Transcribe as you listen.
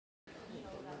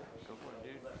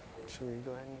Should we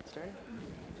go ahead and get started?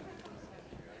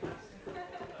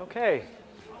 Okay.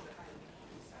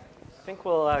 I think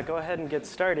we'll go ahead and get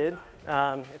started.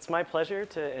 It's my pleasure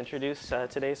to introduce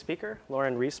today's speaker,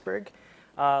 Loren Rieseberg.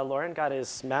 Loren got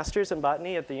his master's in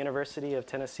botany at the University of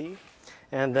Tennessee,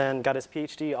 and then got his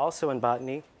PhD also in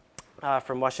botany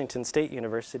from Washington State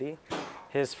University.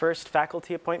 His first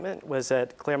faculty appointment was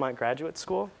at Claremont Graduate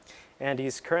School, and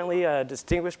he's currently a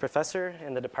distinguished professor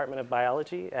in the Department of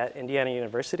Biology at Indiana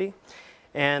University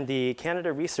and the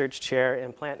Canada Research Chair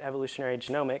in Plant Evolutionary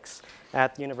Genomics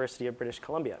at the University of British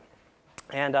Columbia.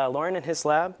 And Loren and his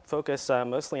lab focus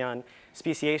mostly on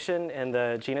speciation in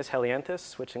the genus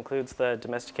Helianthus, which includes the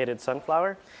domesticated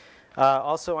sunflower,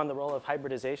 also on the role of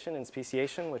hybridization and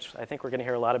speciation, which I think we're going to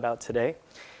hear a lot about today,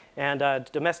 and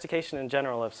domestication in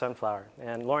general of sunflower.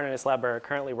 And Loren and his lab are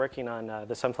currently working on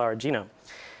the sunflower genome.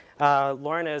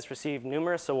 Loren has received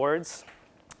numerous awards,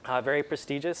 very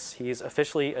prestigious. He's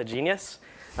officially a genius.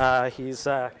 He's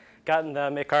gotten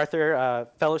the MacArthur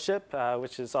Fellowship,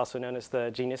 which is also known as the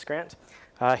Genius Grant.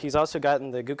 He's also gotten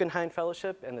the Guggenheim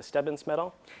Fellowship and the Stebbins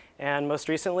Medal. And most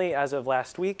recently, as of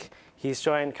last week, he's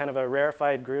joined kind of a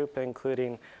rarefied group,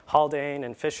 including Haldane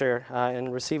and Fisher,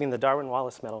 in receiving the Darwin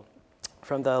Wallace Medal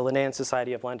from the Linnaean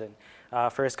Society of London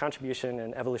for his contribution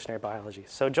in evolutionary biology.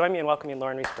 So join me in welcoming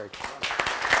Loren Rieseberg.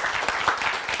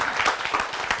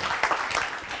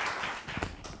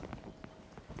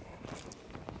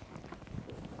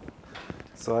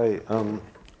 So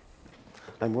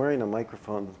I'm wearing a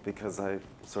microphone because I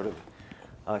sort of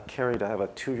I have a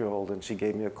 2-year-old, and she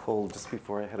gave me a cold just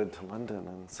before I headed to London,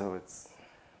 and so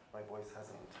my voice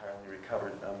hasn't entirely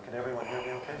recovered. Can everyone hear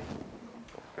me okay?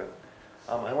 Good.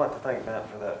 I want to thank Matt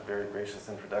for that very gracious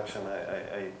introduction.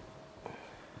 I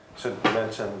should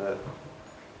mention that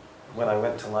when I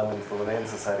went to London for the Linnaean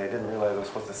Society, I didn't realize I was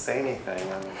supposed to say anything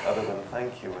other than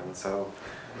thank you, and so.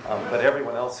 But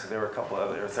everyone else, there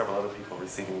were several other people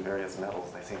receiving various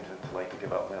medals. They seem to like to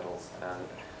give out medals,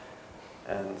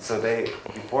 and so they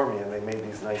before me, and they made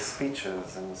these nice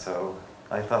speeches, and so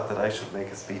I thought that I should make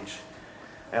a speech,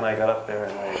 and I got up there,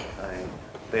 and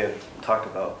they had talked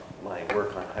about my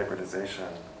work on hybridization,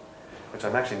 which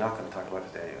I'm actually not going to talk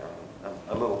about today,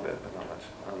 a little bit, but not much,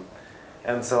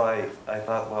 and so I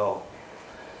thought, well,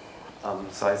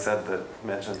 so I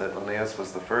mentioned that Linnaeus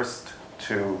was the first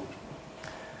to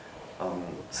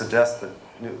suggest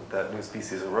that new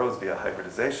species arose via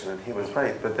hybridization, and he was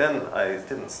right. But then I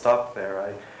didn't stop there.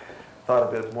 I thought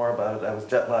a bit more about it. I was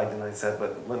jet-lagged, and I said,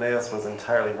 but Linnaeus was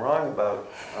entirely wrong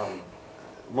about,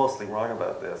 mostly wrong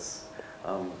about this,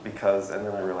 because, and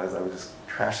then I realized I was just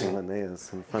trashing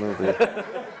Linnaeus in front of the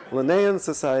Linnaean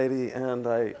Society, and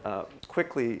I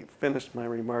quickly finished my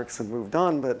remarks and moved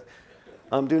on, but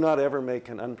do not ever make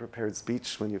an unprepared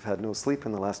speech when you've had no sleep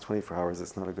in the last 24 hours.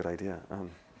 It's not a good idea.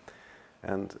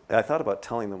 And I thought about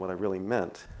telling them what I really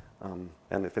meant,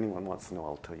 and if anyone wants to know,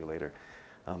 I'll tell you later.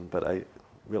 But I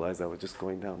realized I was just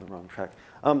going down the wrong track.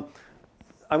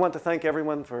 I want to thank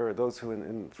everyone for those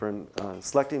who for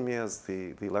selecting me as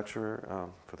the lecturer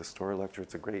for the Storer Lecture.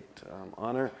 It's a great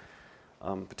honor,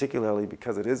 particularly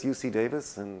because it is UC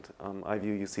Davis, and I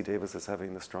view UC Davis as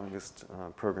having the strongest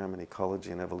program in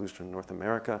ecology and evolution in North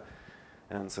America,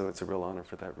 and so it's a real honor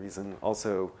for that reason.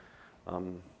 Also,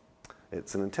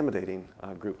 it's an intimidating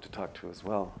group to talk to as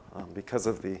well because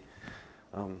of the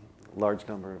large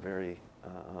number of very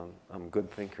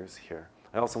good thinkers here.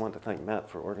 I also want to thank Matt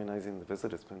for organizing the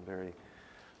visit. It's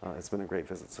been a great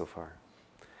visit so far.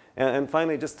 And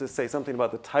finally, just to say something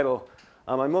about the title,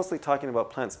 I'm mostly talking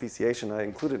about plant speciation. I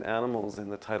included animals in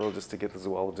the title just to get the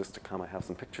zoologist to come. I have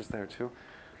some pictures there too.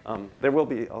 There will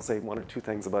be, I'll say, 1 or 2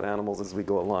 things about animals as we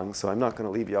go along, so I'm not going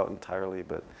to leave you out entirely,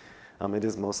 but it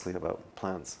is mostly about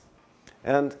plants.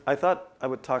 And I thought I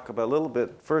would talk about a little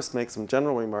bit, first make some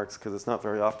general remarks, because it's not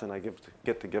very often I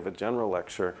get to give a general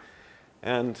lecture.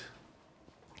 And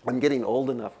I'm getting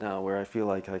old enough now where I feel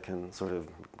like I can sort of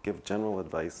give general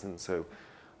advice. And so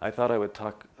I thought I would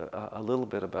talk a little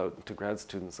bit to grad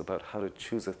students about how to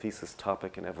choose a thesis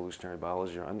topic in evolutionary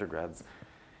biology or undergrads.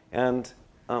 And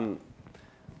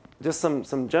just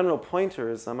some general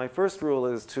pointers. My first rule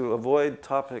is to avoid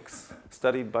topics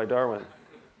studied by Darwin.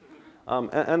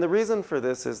 And the reason for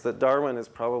this is that Darwin is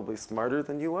probably smarter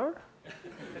than you are.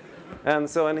 And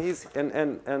so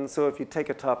so if you take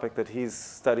a topic that he's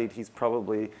studied, he's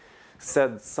probably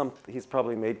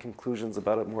made conclusions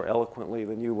about it more eloquently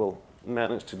than you will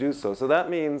manage to do so. So that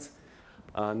means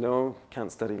no,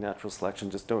 can't study natural selection,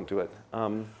 just don't do it.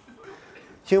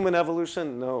 Human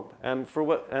evolution, no. And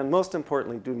most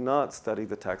importantly, do not study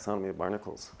the taxonomy of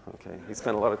barnacles. Okay, he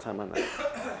spent a lot of time on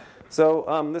that. So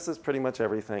this is pretty much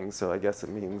everything. So I guess it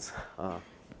means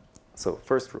So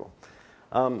first rule.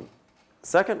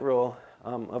 Second rule,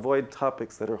 avoid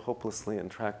topics that are hopelessly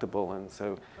intractable. And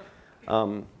so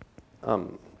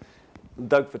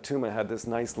Doug Fatuma had this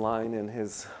nice line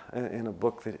in a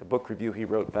book review he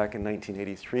wrote back in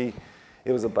 1983.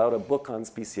 It was about a book on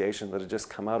speciation that had just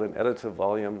come out, an edited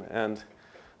volume. And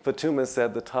Fatuma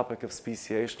said the topic of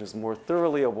speciation is more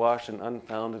thoroughly awash in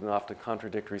unfounded and often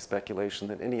contradictory speculation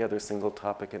than any other single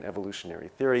topic in evolutionary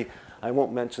theory. I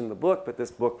won't mention the book, but this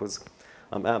book was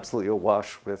absolutely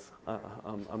awash with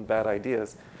bad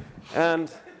ideas.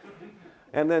 And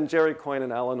then Jerry Coyne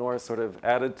and Alan Orr sort of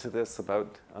added to this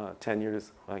about 10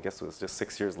 years, I guess it was just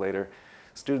 6 years later.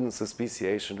 Students of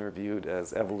speciation are viewed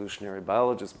as evolutionary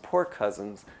biologists' poor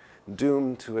cousins,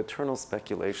 doomed to eternal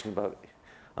speculation about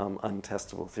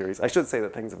untestable theories. I should say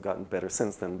that things have gotten better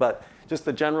since then, but just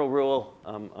the general rule,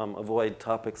 avoid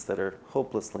topics that are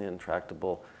hopelessly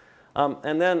intractable.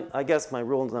 And then I guess my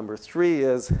rule number 3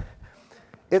 is,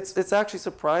 it's actually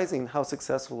surprising how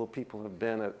successful people have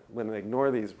been when they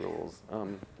ignore these rules.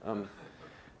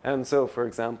 And so, for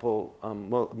example,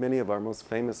 many of our most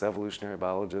famous evolutionary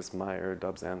biologists, Meyer,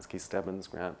 Dobzhansky, Stebbins,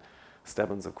 Grant,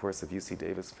 Stebbins, of course, of UC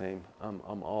Davis fame,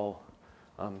 all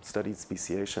studied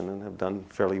speciation and have done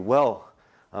fairly well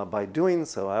by doing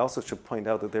so. I also should point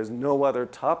out that there's no other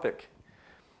topic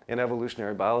in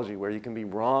evolutionary biology where you can be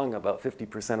wrong about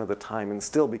 50% of the time and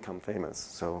still become famous.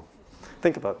 So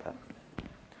think about that.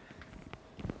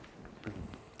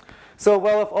 So,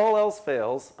 well, if all else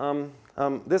fails,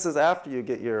 this is after you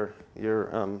get your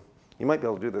you might be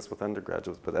able to do this with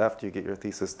undergraduates, but after you get your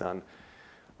thesis done,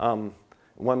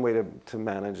 one way to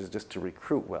manage is just to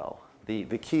recruit well.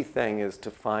 The key thing is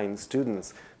to find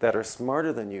students that are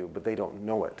smarter than you, but they don't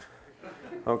know it,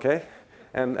 okay?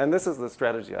 And this is the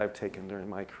strategy I've taken during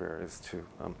my career, is to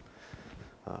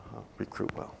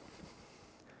recruit well.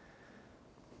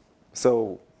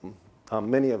 So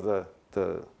many of the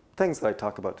things that I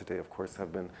talk about today, of course,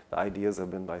 the ideas have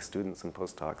been by students and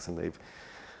postdocs, and they've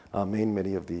made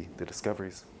many of the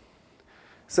discoveries.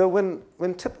 So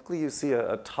when typically you see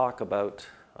a talk about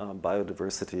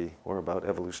biodiversity or about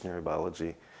evolutionary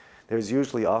biology, there's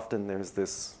often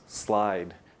this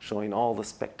slide showing all the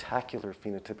spectacular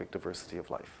phenotypic diversity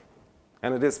of life.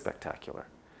 And it is spectacular.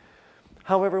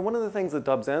 However, one of the things that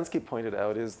Dobzhansky pointed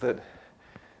out is that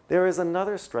there is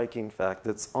another striking fact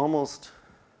that's almost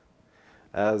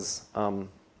as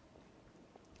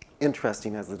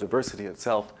interesting as the diversity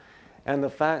itself. And the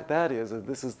fact that is that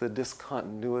this is the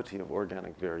discontinuity of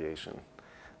organic variation.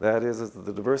 That is that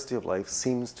the diversity of life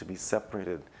seems to be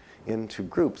separated into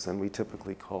groups, and we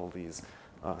typically call these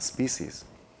species.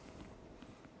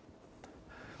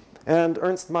 And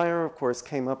Ernst Mayr, of course,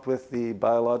 came up with the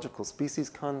biological species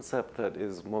concept that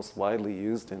is most widely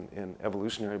used in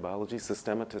evolutionary biology.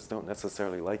 Systematists don't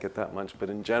necessarily like it that much,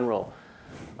 but in general,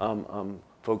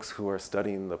 folks who are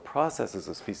studying the processes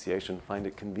of speciation find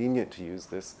it convenient to use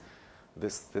this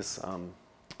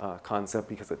concept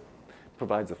because it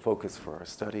provides a focus for our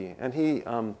study. And he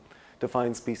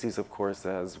defines species, of course,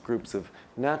 as groups of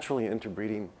naturally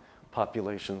interbreeding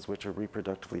populations which are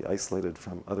reproductively isolated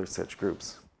from other such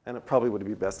groups. And it probably would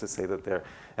be best to say that they're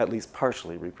at least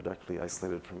partially reproductively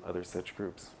isolated from other such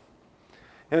groups.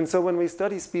 And so when we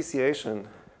study speciation,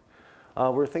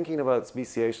 we're thinking about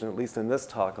speciation, at least in this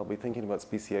talk, I'll be thinking about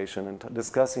speciation and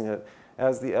discussing it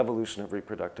as the evolution of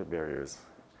reproductive barriers.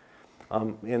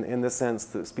 In the sense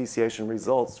that speciation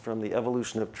results from the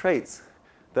evolution of traits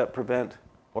that prevent,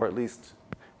 or at least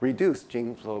reduce,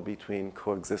 gene flow between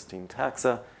coexisting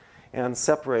taxa and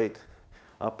separate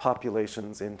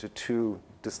populations into two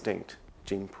distinct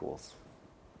gene pools.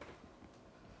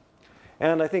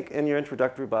 And I think in your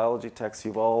introductory biology text,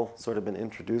 you've all sort of been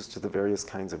introduced to the various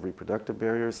kinds of reproductive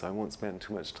barriers. So I won't spend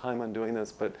too much time on doing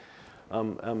this, but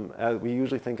we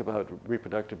usually think about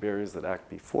reproductive barriers that act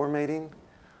before mating.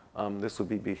 This would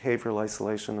be behavioral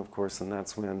isolation, of course, and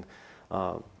that's when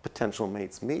potential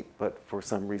mates meet, but for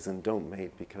some reason don't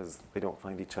mate because they don't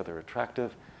find each other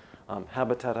attractive.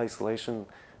 Habitat isolation,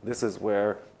 this is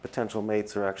where potential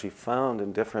mates are actually found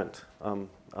in different,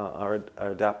 are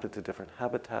adapted to different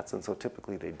habitats, and so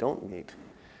typically they don't meet.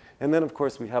 And then, of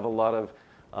course, we have a lot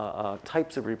of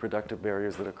types of reproductive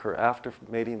barriers that occur after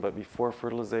mating but before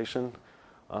fertilization.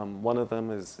 One of them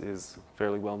is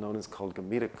fairly well known, is called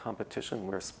gametic competition,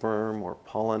 where sperm or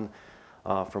pollen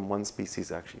from one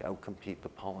species actually outcompete the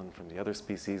pollen from the other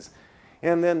species.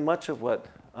 And then much of what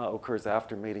occurs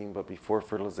after mating but before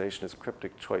fertilization is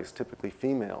cryptic choice. Typically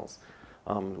females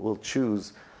will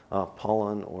choose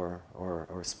pollen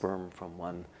or sperm from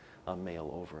one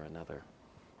male over another.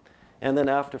 And then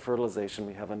after fertilization,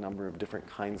 we have a number of different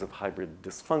kinds of hybrid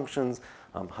dysfunctions,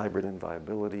 hybrid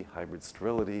inviability, hybrid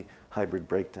sterility, hybrid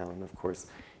breakdown, and of course,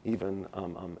 even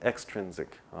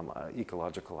extrinsic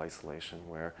ecological isolation,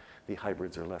 where the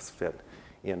hybrids are less fit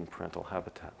in parental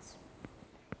habitats.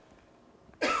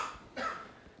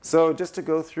 So just to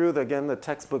go through, again, the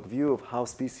textbook view of how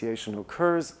speciation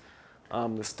occurs,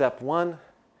 the step one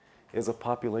is a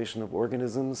population of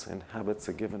organisms inhabits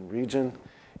a given region.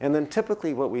 And then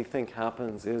typically what we think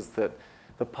happens is that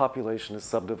the population is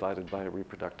subdivided by a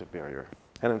reproductive barrier.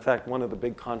 And in fact, one of the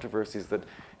big controversies that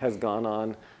has gone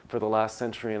on for the last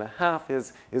century and a half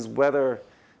is whether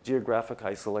geographic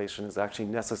isolation is actually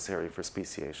necessary for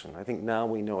speciation. I think now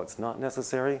we know it's not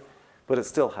necessary, but it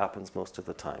still happens most of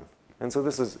the time. And so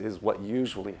this is what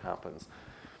usually happens.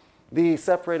 The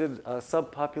separated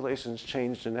subpopulations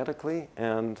change genetically,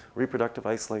 and reproductive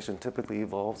isolation typically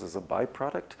evolves as a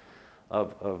byproduct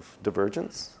of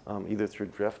divergence, either through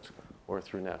drift or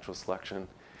through natural selection.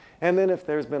 And then if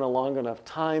there's been a long enough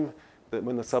time that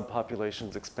when the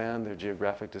subpopulations expand, their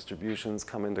geographic distributions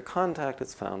come into contact,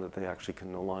 it's found that they actually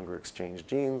can no longer exchange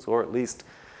genes, or at least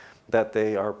that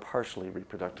they are partially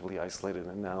reproductively isolated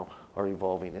and now are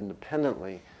evolving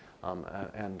independently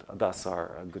and thus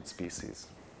are a good species.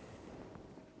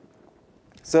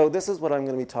 So this is what I'm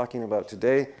going to be talking about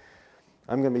today.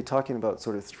 I'm going to be talking about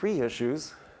sort of three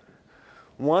issues.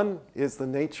 One is the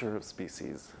nature of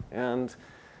species. And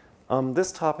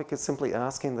this topic is simply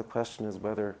asking the question is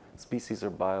whether species are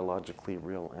biologically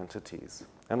real entities.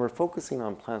 And we're focusing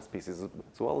on plant species.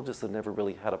 Zoologists have never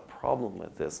really had a problem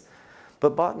with this.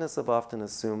 But botanists have often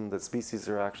assumed that species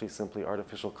are actually simply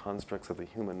artificial constructs of the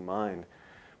human mind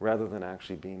rather than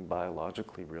actually being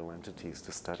biologically real entities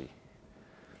to study.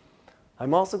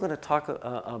 I'm also going to talk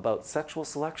about sexual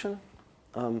selection.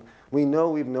 We've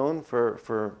known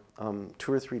for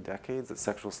 2 or 3 decades that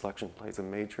sexual selection plays a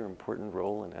major important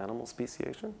role in animal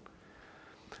speciation.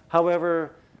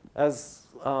 However, as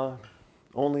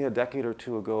only a decade or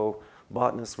two ago,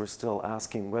 botanists were still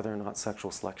asking whether or not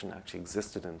sexual selection actually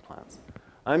existed in plants.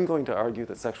 I'm going to argue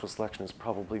that sexual selection is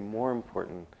probably more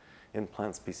important in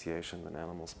plant speciation than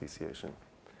animal speciation,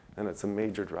 and it's a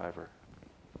major driver.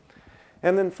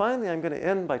 And then finally, I'm going to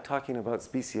end by talking about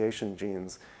speciation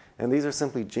genes. And these are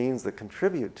simply genes that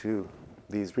contribute to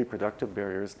these reproductive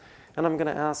barriers. And I'm going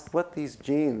to ask what these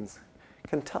genes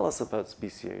can tell us about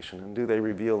speciation, and do they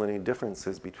reveal any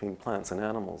differences between plants and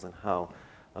animals and how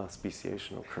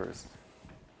speciation occurs.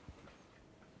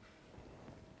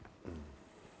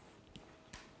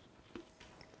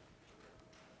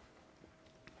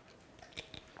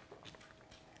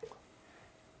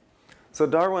 So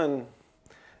Darwin,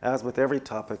 as with every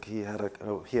topic, he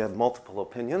had multiple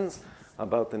opinions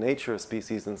about the nature of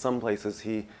species. In some places,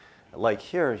 like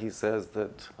here, he says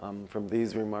that from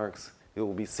these remarks, it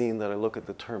will be seen that I look at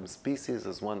the term species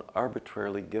as one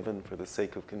arbitrarily given for the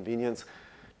sake of convenience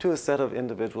to a set of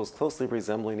individuals closely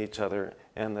resembling each other,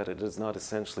 and that it does not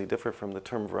essentially differ from the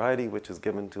term variety, which is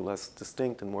given to less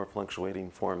distinct and more fluctuating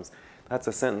forms. That's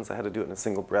a sentence. I had to do it in a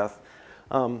single breath.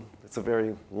 It's a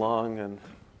very long, and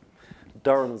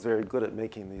Darwin was very good at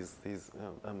making these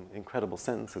incredible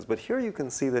sentences. But here you can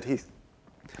see that he's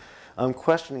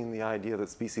questioning the idea that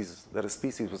a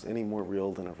species was any more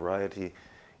real than a variety,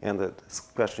 and that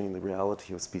questioning the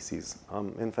reality of species.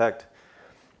 In fact,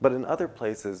 but in other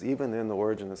places, even in The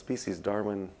Origin of Species,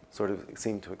 Darwin sort of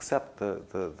seemed to accept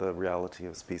the reality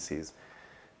of species.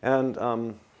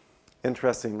 And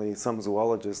interestingly, some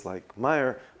zoologists like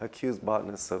Meyer accused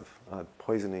botanists of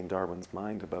poisoning Darwin's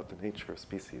mind about the nature of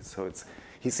species. So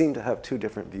he seemed to have 2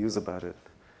 different views about it.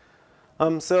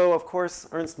 So of course,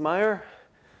 Ernst Mayr,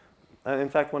 in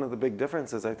fact, one of the big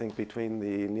differences, I think, between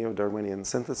the neo-Darwinian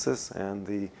synthesis and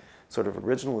the sort of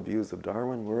original views of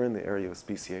Darwin were in the area of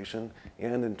speciation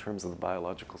and in terms of the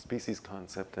biological species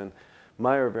concept. And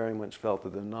Mayr very much felt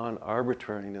that the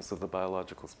non-arbitrariness of the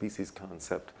biological species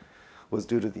concept was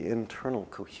due to the internal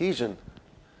cohesion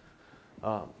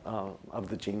of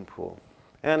the gene pool.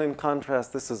 And in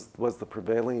contrast, this was the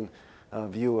prevailing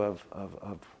view of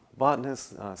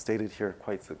botanists, stated here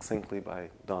quite succinctly by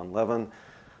Don Levin.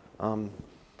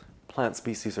 Plant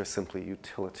species are simply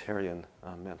utilitarian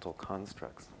mental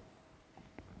constructs.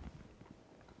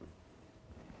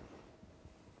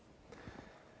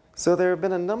 So there have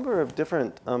been a number of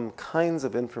different kinds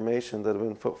of information that have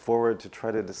been put forward to try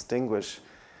to distinguish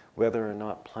whether or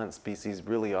not plant species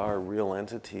really are real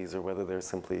entities or whether they're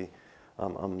simply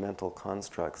mental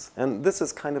constructs. And this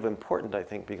is kind of important, I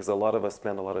think, because a lot of us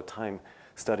spend a lot of time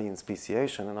studying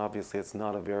speciation, and obviously it's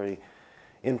not a very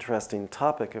interesting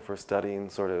topic if we're studying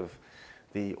sort of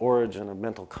the origin of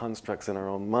mental constructs in our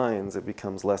own minds, it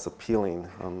becomes less appealing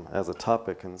as a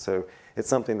topic. And so it's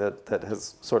something that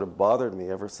has sort of bothered me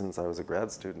ever since I was a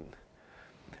grad student.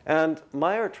 And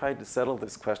Meyer tried to settle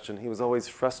this question. He was always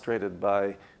frustrated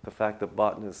by the fact that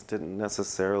botanists didn't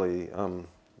necessarily,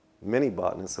 many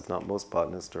botanists, if not most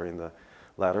botanists during the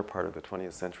latter part of the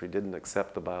 20th century, didn't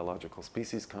accept the biological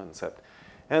species concept.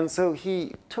 And so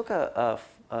he took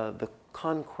the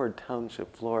Concord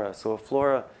Township flora. So a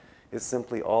flora is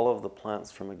simply all of the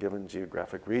plants from a given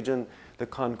geographic region. The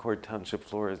Concord Township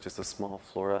flora is just a small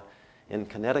flora in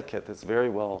Connecticut that's very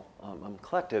well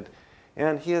collected.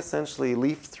 And he essentially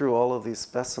leafed through all of these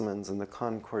specimens in the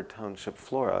Concord Township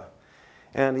flora.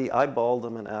 And he eyeballed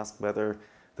them and asked whether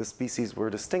the species were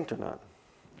distinct or not.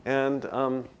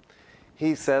 And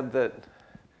he said that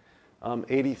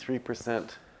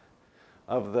 83%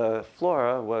 of the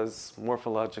flora was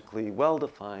morphologically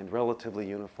well-defined, relatively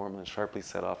uniform, and sharply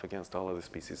set off against all other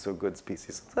species, so good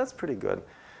species. So that's pretty good.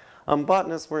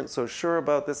 Botanists weren't so sure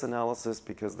about this analysis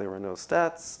because there were no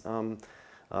stats.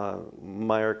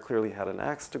 Meyer clearly had an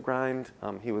axe to grind.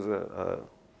 He was a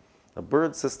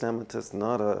bird systematist,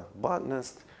 not a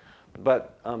botanist.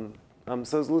 But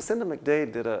so Lucinda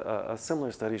McDade did a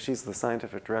similar study. She's the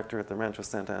scientific director at the Rancho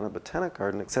Santa Ana Botanic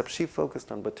Garden, except she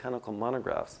focused on botanical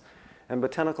monographs. And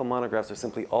botanical monographs are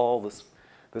simply all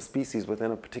the species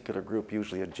within a particular group,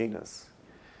 usually a genus.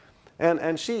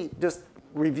 And she just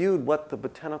reviewed what the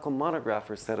botanical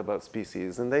monographers said about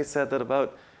species. And they said that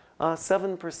about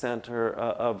 7%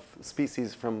 of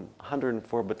species from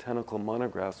 104 botanical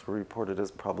monographs were reported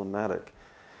as problematic.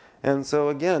 And so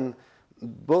again,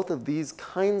 both of these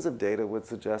kinds of data would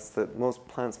suggest that most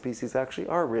plant species actually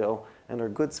are real and are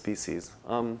good species.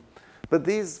 But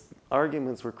these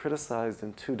arguments were criticized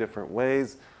in two different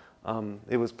ways.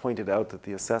 It was pointed out that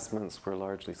the assessments were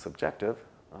largely subjective.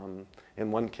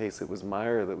 In one case, it was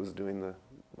Meyer that was doing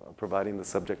providing the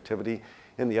subjectivity.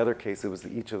 In the other case, it was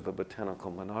each of the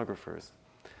botanical monographers.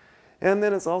 And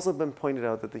then it's also been pointed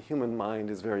out that the human mind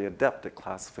is very adept at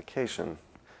classification.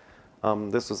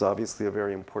 This was obviously a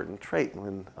very important trait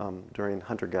when, during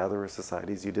hunter-gatherer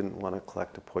societies, you didn't want to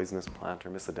collect a poisonous plant or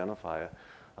misidentify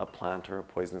a plant or a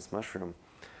poisonous mushroom.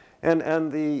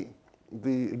 And the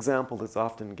example that's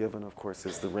often given, of course,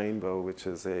 is the rainbow, which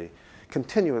is a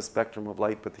continuous spectrum of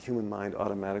light, but the human mind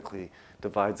automatically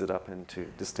divides it up into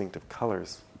distinctive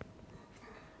colors.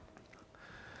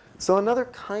 So another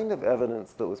kind of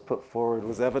evidence that was put forward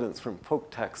was evidence from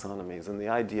folk taxonomies. And the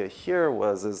idea here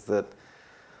is that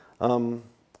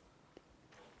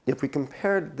if we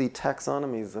compared the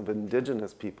taxonomies of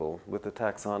indigenous people with the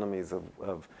taxonomies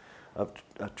of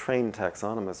trained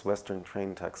taxonomists, Western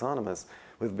trained taxonomists,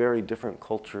 with very different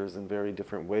cultures and very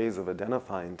different ways of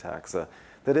identifying taxa,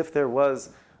 that if there was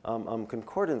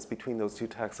concordance between those two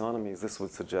taxonomies, this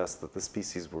would suggest that the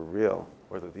species were real,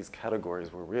 or that these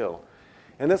categories were real.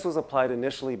 And this was applied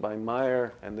initially by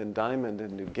Meyer and then Diamond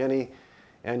in New Guinea.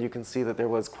 And you can see that there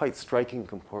was quite striking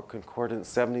concordance,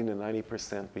 70 to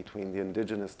 90% between the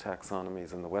indigenous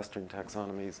taxonomies and the Western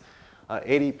taxonomies,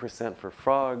 80% for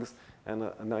frogs, and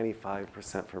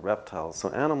 95% for reptiles. So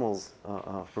animals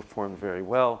performed very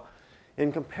well.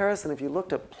 In comparison, if you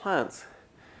looked at plants,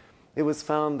 it was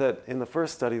found that in the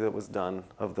first study that was done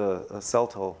of the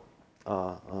Celtal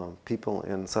people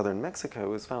in southern Mexico, it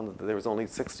was found that there was only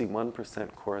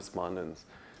 61% correspondence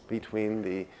between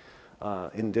the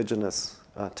indigenous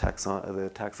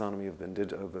taxonomy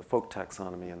of the folk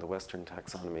taxonomy and the Western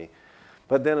taxonomy.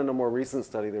 But then in a more recent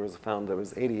study, there was found there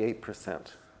was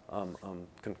 88%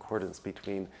 concordance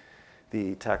between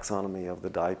the taxonomy of the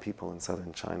Dai people in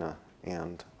southern China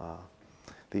and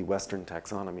the Western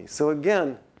taxonomy. So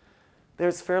again,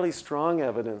 there's fairly strong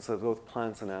evidence that both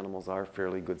plants and animals are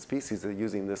fairly good species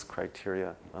using this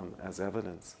criteria as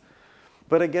evidence.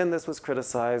 But again, this was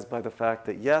criticized by the fact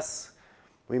that yes,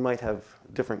 we might have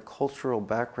different cultural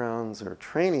backgrounds or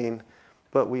training,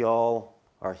 but we all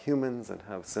are humans and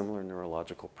have similar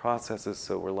neurological processes,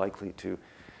 so we're likely to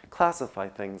classify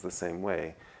things the same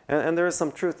way. And there is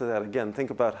some truth to that. Again, think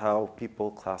about how people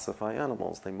classify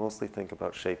animals. They mostly think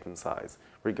about shape and size,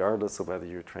 regardless of whether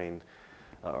you're trained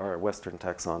or a Western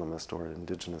taxonomist or an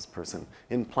indigenous person.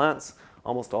 In plants,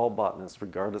 almost all botanists,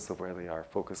 regardless of where they are,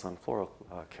 focus on floral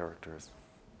characters.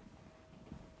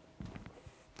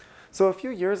 So a few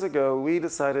years ago, we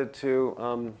decided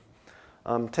to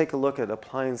take a look at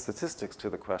applying statistics to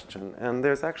the question. And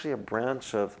there's actually a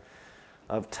branch of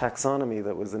taxonomy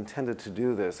that was intended to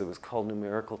do this. It was called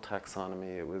numerical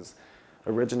taxonomy. It was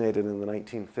originated in the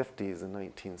 1950s and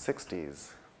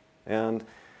 1960s. And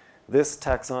this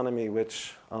taxonomy,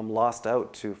 which lost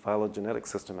out to phylogenetic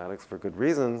systematics for good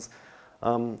reasons,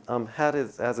 had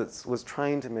as it was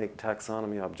trying to make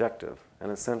taxonomy objective.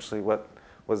 And essentially what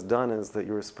was done is that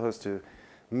you were supposed to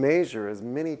measure as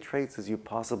many traits as you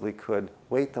possibly could,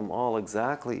 weight them all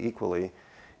exactly equally,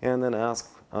 and then ask,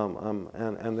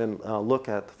 and then look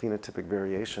at the phenotypic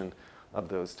variation of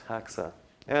those taxa.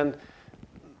 And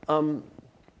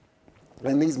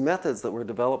these methods that were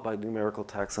developed by numerical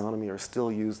taxonomy are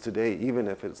still used today, even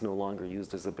if it's no longer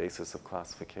used as a basis of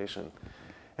classification.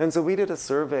 And so we did a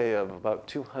survey of about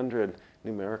 200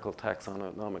 numerical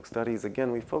taxonomic studies.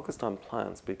 Again, we focused on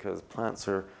plants because plants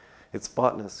are, it's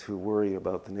botanists who worry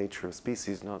about the nature of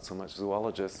species, not so much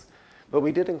zoologists. But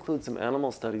we did include some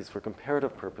animal studies for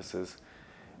comparative purposes.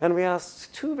 And we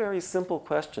asked two very simple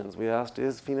questions. We asked,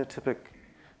 is phenotypic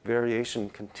variation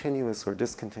continuous or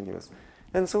discontinuous?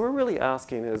 And so we're really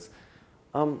asking is,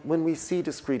 when we see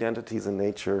discrete entities in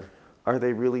nature, are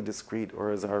they really discrete,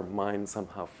 or is our mind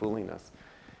somehow fooling us?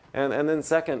 And then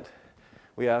second,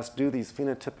 we asked, do these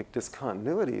phenotypic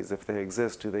discontinuities, if they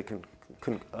exist, do they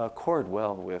accord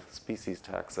well with species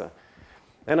taxa?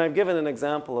 And I've given an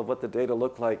example of what the data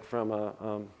look like from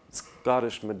a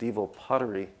Scottish medieval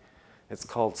pottery. It's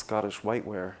called Scottish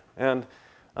whiteware. And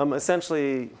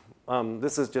essentially,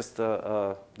 this is just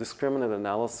a discriminant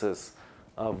analysis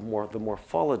of the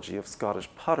morphology of Scottish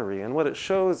pottery. And what it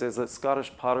shows is that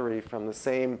Scottish pottery from the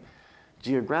same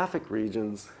geographic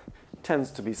regions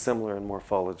tends to be similar in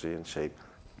morphology and shape.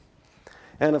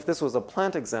 And if this was a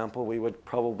plant example, we would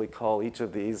probably call each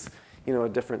of these, a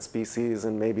different species,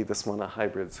 and maybe this one a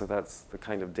hybrid. So that's the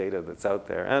kind of data that's out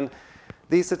there. And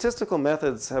these statistical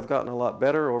methods have gotten a lot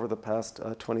better over the past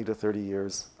 20 to 30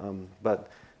 years, but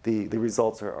the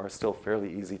results are still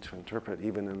fairly easy to interpret,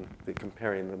 even in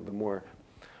comparing the more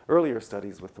earlier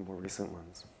studies with the more recent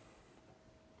ones.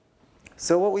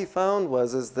 So what we found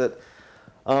is that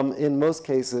in most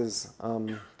cases,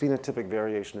 phenotypic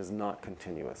variation is not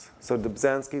continuous. So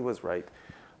Dobzhansky was right.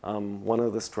 One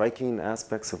of the striking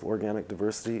aspects of organic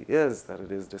diversity is that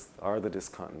are the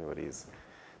discontinuities.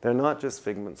 They're not just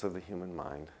figments of the human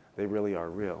mind. They really are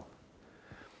real.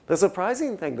 The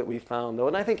surprising thing that we found, though,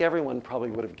 and I think everyone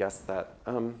probably would have guessed that,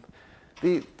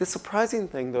 the surprising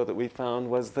thing, though, that we found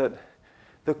was that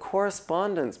the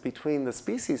correspondence between the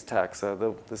species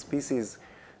taxa, the species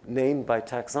named by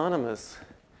taxonomists,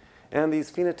 and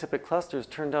these phenotypic clusters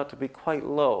turned out to be quite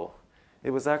low.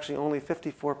 It was actually only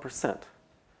 54%,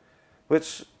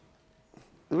 which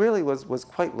really was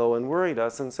quite low and worried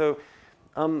us. And so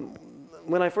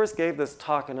when I first gave this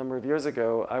talk a number of years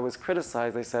ago, I was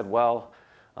criticized. They said, well,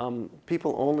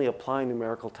 people only apply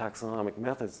numerical taxonomic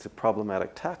methods to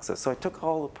problematic taxa. So I took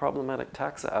all the problematic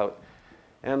taxa out,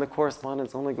 and the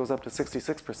correspondence only goes up to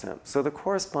 66%. So the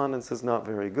correspondence is not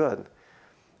very good.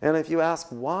 And if you ask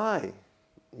why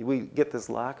we get this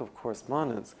lack of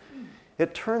correspondence,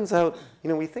 it turns out,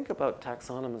 we think about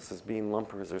taxonomists as being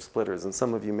lumpers or splitters, and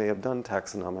some of you may have done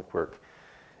taxonomic work.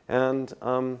 And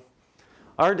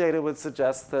our data would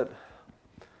suggest that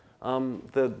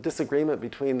the disagreement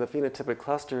between the phenotypic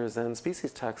clusters and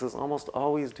species taxa is almost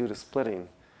always due to splitting.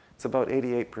 It's about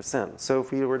 88%. So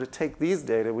if we were to take these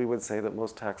data, we would say that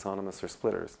most taxonomists are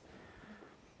splitters,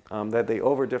 that they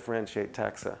over-differentiate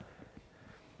taxa.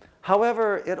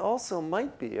 However, it also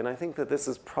might be, and I think that this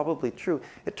is probably true,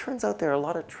 it turns out there are a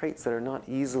lot of traits that are not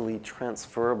easily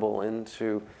transferable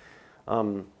into,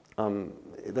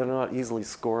 they're not easily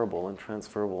scoreable and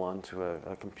transferable onto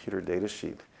a computer data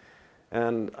sheet.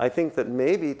 And I think that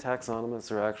maybe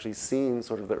taxonomists are actually seeing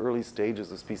sort of the early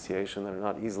stages of speciation that are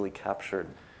not easily captured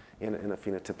in a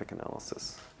phenotypic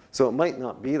analysis. So it might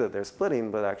not be that they're splitting,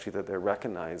 but actually that they're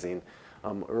recognizing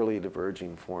early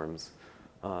diverging forms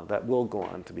that will go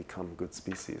on to become good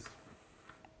species.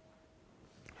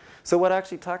 So what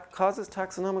actually causes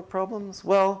taxonomic problems?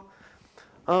 Well,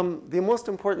 the most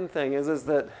important thing is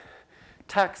that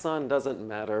taxon doesn't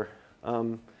matter.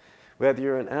 Whether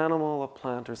you're an animal, a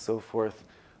plant, or so forth,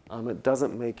 it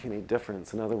doesn't make any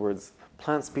difference. In other words,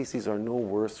 plant species are no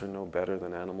worse or no better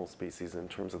than animal species in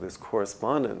terms of this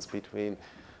correspondence between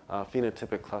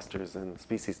phenotypic clusters and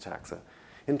species taxa.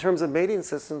 In terms of mating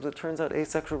systems, it turns out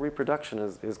asexual reproduction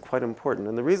is quite important.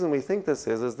 And the reason we think this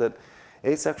is that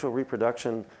asexual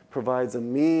reproduction provides a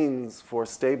means for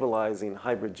stabilizing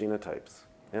hybrid genotypes.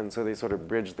 And so they sort of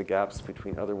bridge the gaps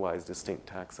between otherwise distinct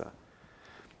taxa.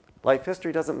 Life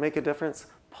history doesn't make a difference.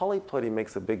 Polyploidy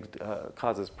makes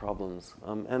causes problems.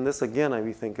 And this, again,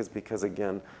 we think is because,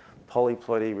 again,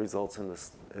 polyploidy results in the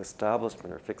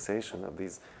establishment or fixation of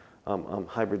these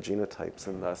hybrid genotypes,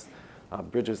 and thus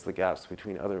bridges the gaps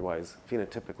between otherwise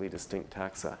phenotypically distinct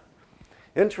taxa.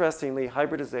 Interestingly,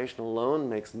 hybridization alone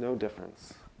makes no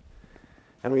difference.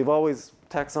 And we've always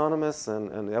taxonomists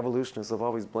and the evolutionists have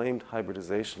always blamed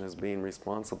hybridization as being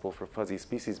responsible for fuzzy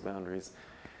species boundaries.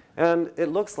 And it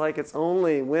looks like it's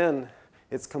only when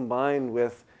it's combined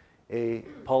with a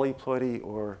polyploidy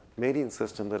or mating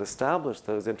system that established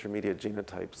those intermediate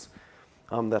genotypes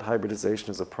that hybridization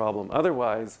is a problem.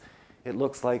 Otherwise, it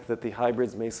looks like that the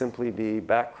hybrids may simply be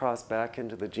back-crossed back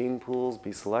into the gene pools,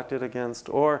 be selected against,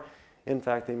 or in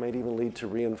fact, they might even lead to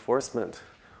reinforcement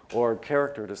or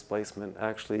character displacement,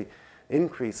 actually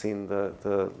increasing the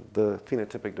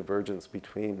phenotypic divergence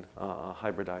between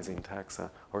hybridizing taxa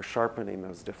or sharpening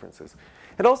those differences.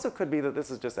 It also could be that this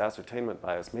is just ascertainment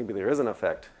bias. Maybe there is an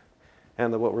effect.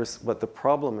 And what the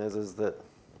problem is that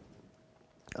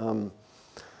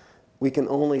we can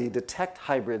only detect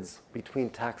hybrids between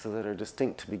taxa that are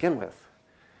distinct to begin with.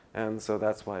 And so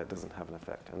that's why it doesn't have an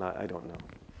effect. And I don't know.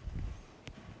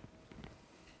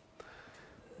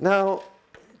 Now,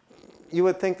 you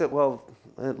would think that, well,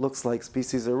 it looks like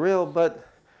species are real, but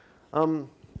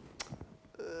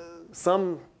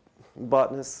some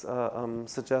botanists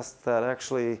suggest that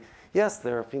actually, yes,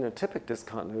 there are phenotypic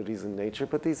discontinuities in nature,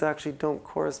 but these actually don't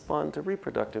correspond to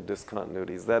reproductive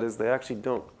discontinuities. That is, they actually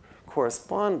don't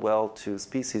correspond well to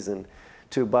species and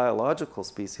to biological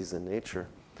species in nature.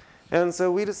 And so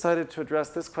we decided to address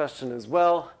this question as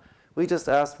well. We just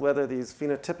asked whether these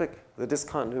phenotypic, the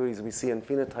discontinuities we see in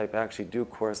phenotype actually do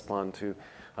correspond to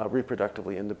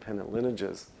reproductively independent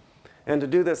lineages. And to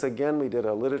do this, again, we did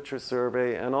a literature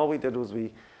survey, and all we did was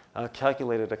we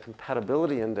calculated a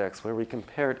compatibility index where we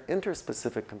compared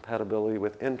interspecific compatibility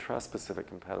with intraspecific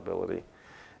compatibility.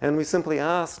 And we simply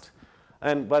asked,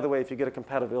 and by the way, if you get a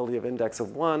compatibility of index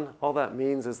of 1, all that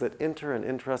means is that inter and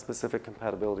intraspecific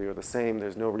compatibility are the same.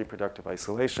 There's no reproductive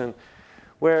isolation.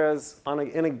 Whereas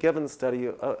in a given study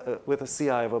with a CI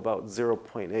of about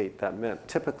 0.8, that meant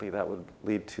typically that would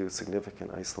lead to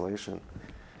significant isolation.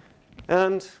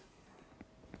 And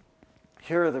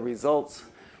here are the results.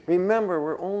 Remember,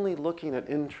 we're only looking at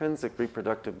intrinsic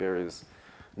reproductive barriers,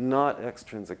 not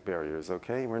extrinsic barriers,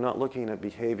 okay? We're not looking at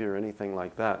behavior or anything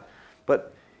like that.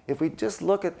 But if we just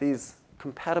look at these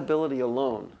compatibility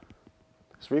alone,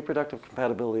 this reproductive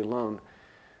compatibility alone,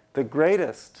 the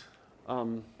greatest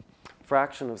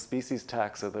fraction of species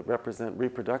taxa that represent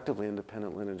reproductively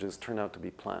independent lineages turn out to be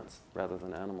plants rather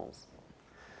than animals.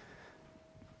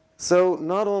 So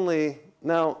not only,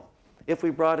 now, if we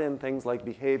brought in things like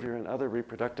behavior and other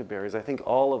reproductive barriers, I think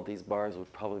all of these bars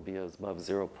would probably be above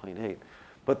 0.8.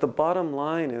 But the bottom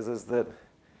line is that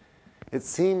it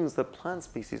seems that plant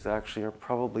species actually are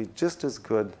probably just as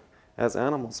good as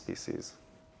animal species.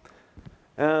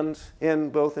 And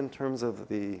both in terms of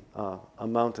the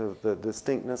amount of the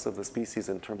distinctness of the species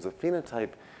in terms of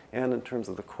phenotype and in terms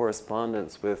of the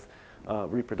correspondence with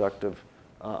reproductively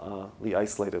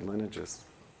isolated lineages.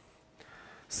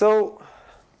 So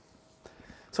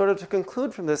sort of to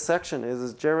conclude from this section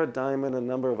is Jared Diamond and a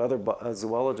number of other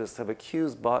zoologists have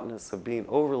accused botanists of being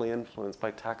overly influenced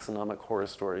by taxonomic horror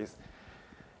stories.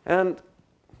 And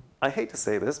I hate to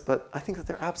say this, but I think that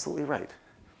they're absolutely right.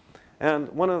 And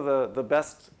one of the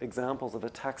best examples of a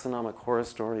taxonomic horror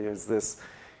story is this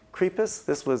Crepus.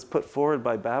 This was put forward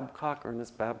by Babcock,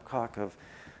 Ernest Babcock of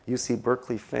UC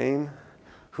Berkeley fame,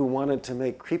 who wanted to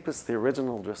make Crepus the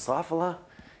original Drosophila.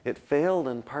 It failed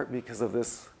in part because of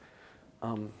this,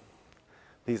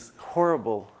 these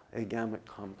horrible agamic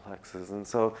complexes.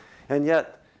 And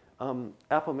yet,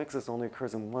 apomixis only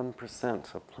occurs in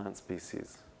 1% of plant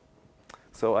species.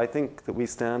 So I think that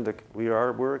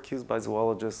we're accused by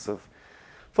zoologists of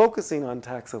focusing on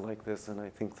taxa like this, and I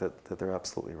think that they're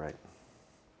absolutely right.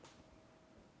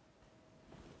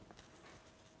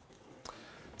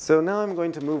 So now I'm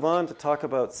going to move on to talk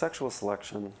about sexual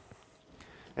selection.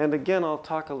 And again,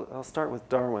 I'll start with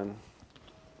Darwin.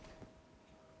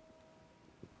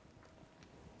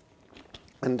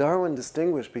 And Darwin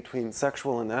distinguished between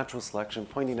sexual and natural selection,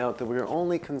 pointing out that we are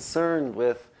only concerned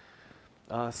with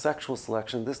sexual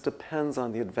selection. This depends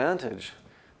on the advantage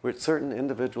which certain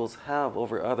individuals have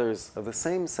over others of the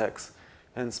same sex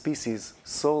and species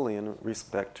solely in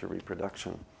respect to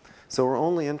reproduction. So we're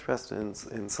only interested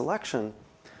in selection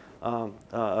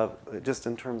just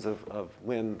in terms of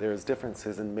when there's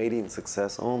differences in mating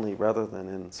success only rather than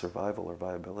in survival or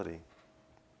viability.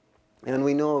 And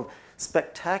we know of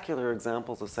spectacular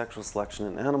examples of sexual selection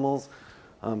in animals.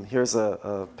 Here's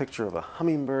a picture of a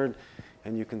hummingbird,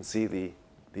 and you can see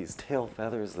these tail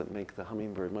feathers that make the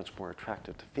hummingbird much more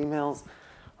attractive to females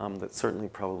that certainly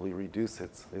probably reduce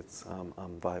its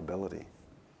viability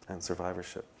and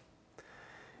survivorship.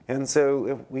 And so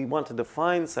if we want to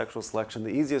define sexual selection,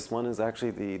 the easiest one is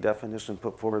actually the definition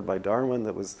put forward by Darwin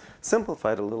that was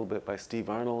simplified a little bit by Steve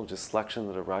Arnold, just selection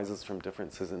that arises from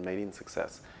differences in mating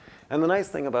success. And the nice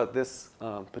thing about this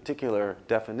particular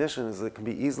definition is that it can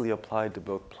be easily applied to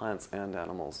both plants and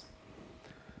animals.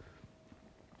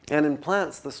 And in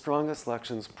plants, the strongest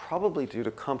selection is probably due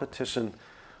to competition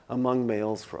among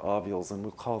males for ovules, and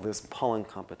we'll call this pollen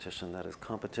competition, that is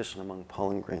competition among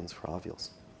pollen grains for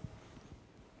ovules.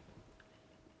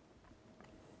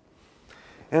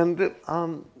 And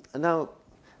now,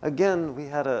 again, we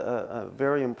had a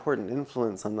very important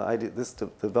influence on the idea,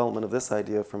 development of this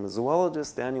idea from a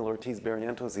zoologist, Daniel Ortiz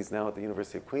Barrientos. He's now at the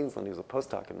University of Queensland. He was a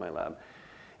postdoc in my lab.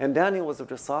 And Daniel was a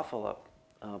Drosophila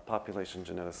population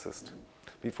geneticist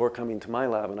before coming to my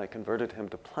lab, and I converted him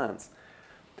to plants.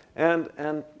 And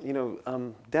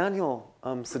Daniel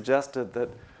suggested that,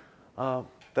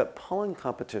 that pollen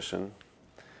competition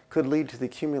could lead to the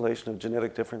accumulation of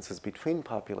genetic differences between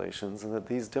populations, and that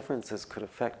these differences could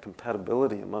affect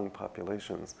compatibility among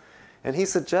populations. And he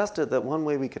suggested that one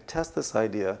way we could test this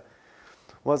idea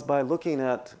was by looking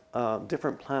at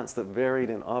different plants that varied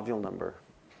in ovule number.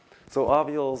 So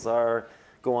ovules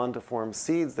go on to form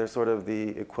seeds. They're sort of the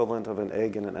equivalent of an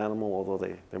egg in an animal, although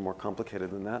they're more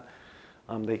complicated than that.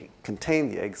 They contain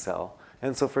the egg cell.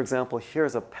 And so, for example,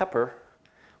 here's a pepper,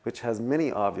 which has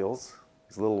many ovules,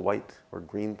 these little white or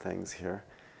green things here.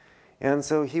 And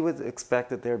so he would expect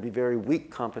that there would be very weak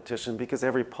competition because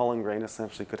every pollen grain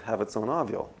essentially could have its own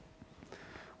ovule.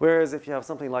 Whereas if you have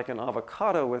something like an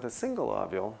avocado with a single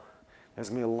ovule, there's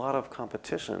going to be a lot of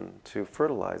competition to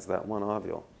fertilize that one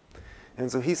ovule. And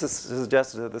so he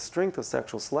suggested that the strength of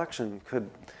sexual selection could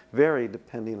vary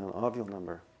depending on ovule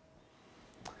number.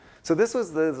 So this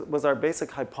was our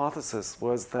basic hypothesis,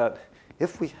 was that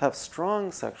if we have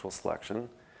strong sexual selection,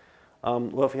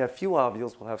 well, if we have few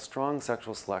ovules, we'll have strong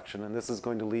sexual selection, and this is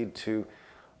going to lead to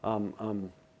low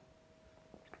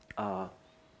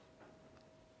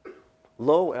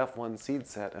F1 seed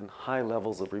set and high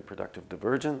levels of reproductive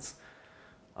divergence.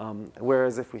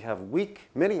 Whereas if we have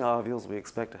many ovules, we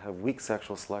expect to have weak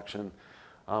sexual selection,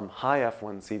 high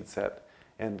F1 seed set,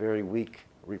 and very weak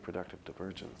reproductive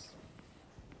divergence.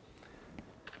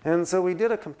 And so we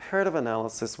did a comparative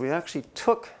analysis. We actually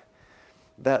took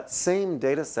that same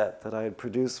data set that I had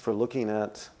produced for looking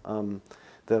at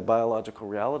the biological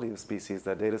reality of species,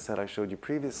 that data set I showed you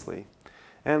previously,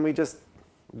 and we just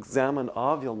examined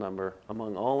ovule number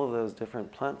among all of those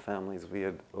different plant families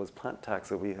those plant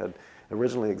taxa we had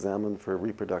originally examined for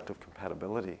reproductive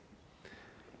compatibility.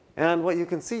 And what you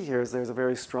can see here is there's a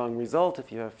very strong result.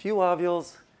 If you have few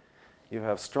ovules, you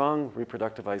have strong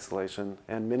reproductive isolation,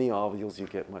 and many ovules, you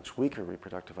get much weaker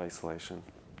reproductive isolation.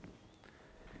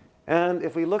 And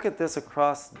if we look at this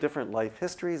across different life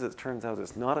histories, it turns out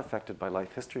it's not affected by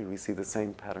life history. We see the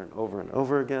same pattern over and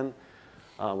over again.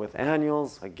 With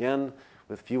annuals, again,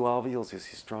 with few ovules, you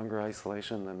see stronger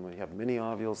isolation than when you have many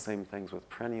ovules. Same things with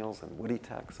perennials and woody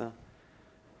taxa.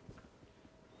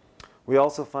 We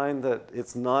also find that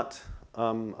it's not,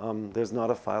 there's not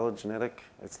a phylogenetic,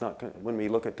 it's not, when we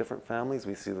look at different families,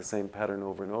 we see the same pattern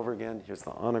over and over again. Here's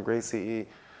the Onograceae,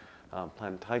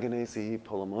 Plantagenaceae,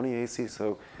 Polemoniaceae.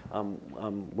 So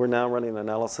we're now running an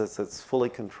analysis that's fully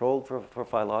controlled for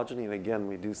phylogeny, and again,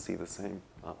 we do see the same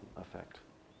effect.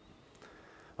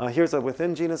 Here's a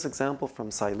within genus example from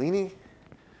Silene.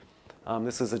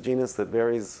 This is a genus that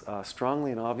varies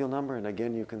strongly in ovule number, and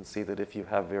again, you can see that if you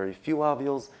have very few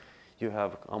ovules, you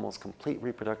have almost complete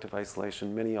reproductive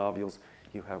isolation. Many ovules,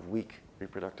 you have weak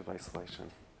reproductive isolation.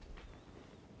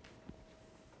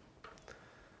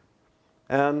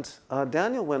 And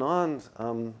Daniel went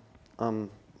on,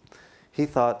 he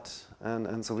thought,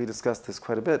 and so we discussed this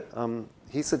quite a bit,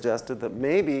 he suggested that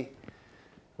maybe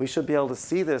we should be able to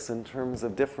see this in terms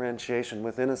of differentiation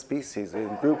within a species.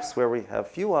 In groups where we have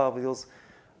few ovules,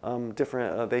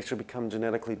 they should become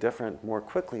genetically different more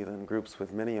quickly than groups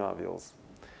with many ovules.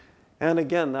 And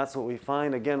again, that's what we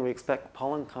find. Again, we expect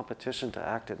pollen competition to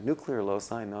act at nuclear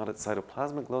loci, not at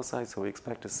cytoplasmic loci, so we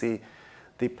expect to see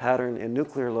the pattern in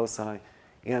nuclear loci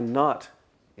and not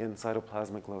in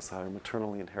cytoplasmic loci or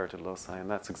maternally inherited loci, and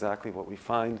that's exactly what we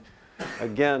find.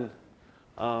 Again,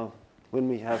 when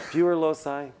we have fewer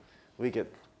loci, we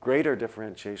get greater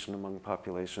differentiation among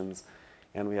populations,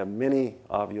 and we have many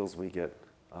ovules, we get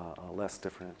less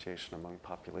differentiation among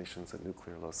populations at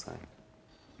nuclear loci.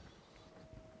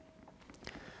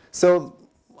 So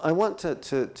I want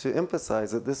to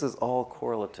emphasize that this is all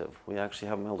correlative. We actually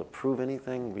haven't been able to prove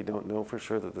anything. We don't know for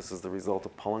sure that this is the result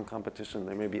of pollen competition.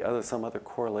 There may be some other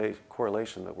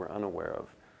correlation that we're unaware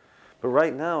of. But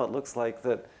right now, it looks like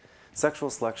that sexual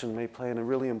selection may play a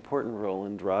really important role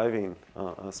in driving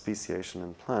speciation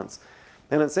in plants.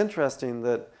 And it's interesting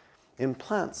that in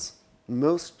plants,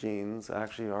 most genes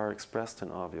actually are expressed in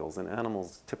ovules. In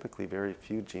animals, typically very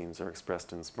few genes are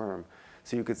expressed in sperm.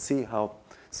 So you could see how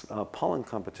pollen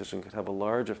competition could have a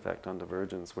large effect on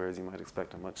divergence, whereas you might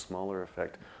expect a much smaller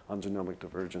effect on genomic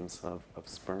divergence of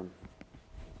sperm.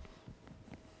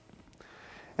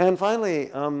 And finally,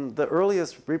 the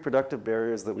earliest reproductive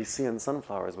barriers that we see in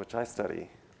sunflowers, which I study,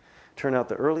 turn out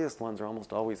the earliest ones are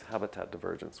almost always habitat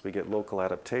divergence. We get local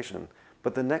adaptation.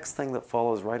 But the next thing that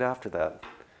follows right after that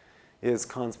is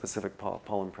conspecific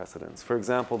pollen precedence. For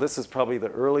example, this is probably the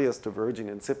earliest diverging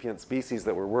incipient species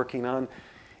that we're working on.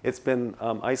 It's been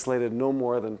isolated no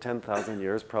more than 10,000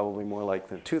 years, probably more like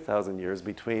than 2,000 years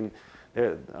between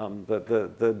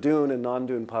the dune and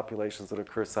non-dune populations that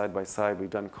occur side by side.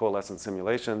 We've done coalescent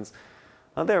simulations.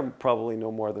 They're probably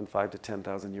no more than 5,000 to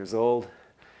 10,000 years old.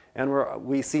 And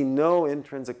we see no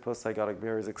intrinsic postzygotic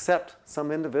barriers, except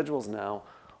some individuals now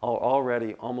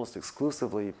already almost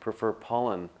exclusively prefer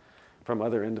pollen from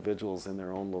other individuals in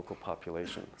their own local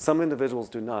population. Some individuals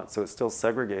do not, so it's still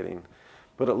segregating.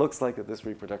 But it looks like that this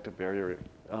reproductive barrier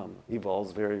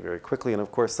evolves very, very quickly. And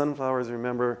of course, sunflowers,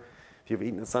 remember, if you've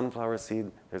eaten a sunflower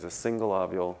seed, there's a single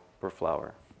ovule per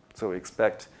flower. So we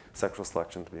expect sexual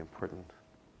selection to be important.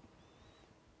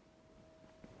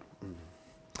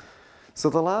 So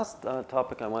the last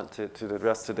topic I want to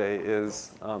address today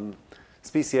is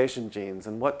speciation genes.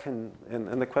 And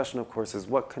the question, of course, is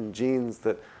what can genes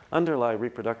that underlie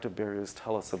reproductive barriers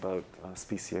tell us about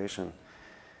speciation?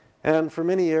 And for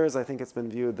many years, I think it's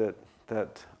been viewed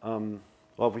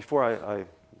well, before I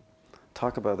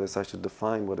talk about this, I should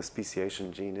define what a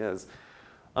speciation gene is.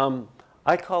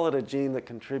 I call it a gene that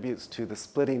contributes to the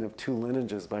splitting of two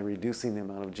lineages by reducing the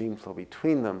amount of gene flow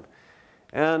between them.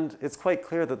 And it's quite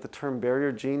clear that the term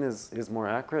barrier gene is more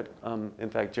accurate. In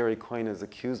fact, Jerry Coyne has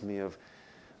accused me of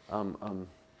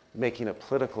making a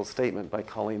political statement by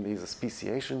calling these a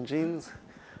speciation genes.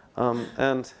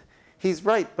 And he's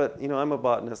right, but I'm a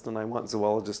botanist and I want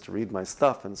zoologists to read my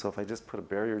stuff, and so if I just put a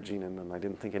barrier gene in them, I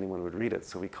didn't think anyone would read it,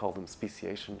 so we call them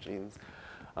speciation genes.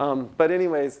 But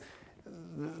anyways,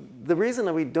 the reason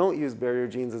that we don't use barrier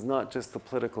genes is not just the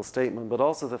political statement, but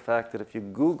also the fact that if you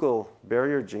Google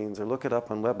barrier genes or look it up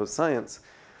on Web of Science,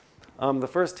 the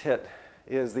first hit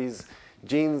is these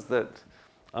genes that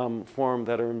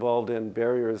that are involved in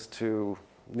barriers to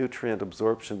nutrient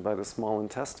absorption by the small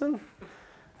intestine.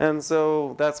 And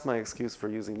so that's my excuse for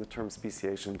using the term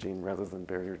speciation gene rather than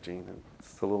barrier gene.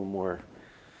 It's a little more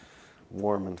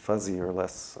warm and fuzzy, or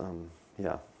less,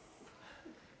 yeah.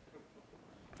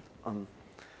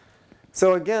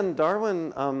 So again,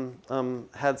 Darwin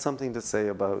had something to say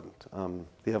about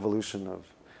the evolution of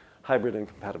hybrid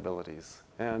incompatibilities.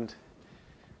 And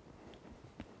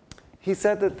he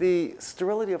said that the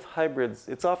sterility of hybrids,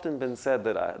 it's often been said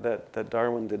that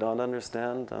Darwin did not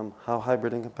understand how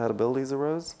hybrid incompatibilities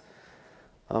arose.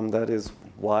 That is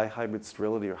why hybrid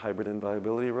sterility or hybrid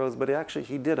inviability arose. But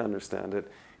he did understand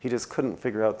it. He just couldn't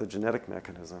figure out the genetic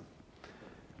mechanism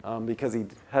because he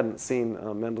hadn't seen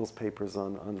Mendel's papers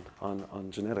on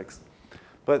genetics.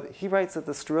 But he writes that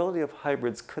the sterility of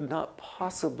hybrids could not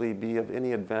possibly be of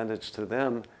any advantage to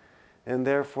them, and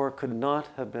therefore could not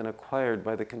have been acquired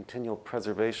by the continual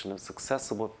preservation of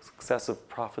successive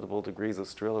profitable degrees of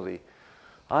sterility.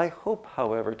 I hope,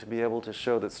 however, to be able to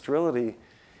show that sterility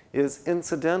is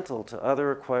incidental to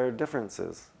other acquired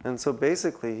differences. And so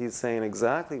basically he's saying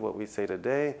exactly what we say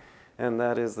today, and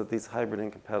that is that these hybrid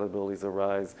incompatibilities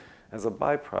arise as a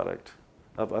byproduct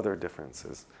of other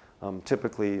differences,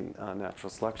 typically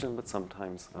natural selection, but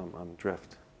sometimes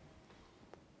drift.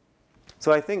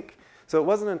 So it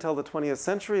wasn't until the 20th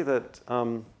century that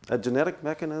a genetic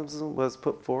mechanism was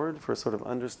put forward for sort of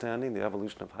understanding the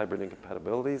evolution of hybrid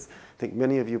incompatibilities. I think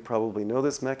many of you probably know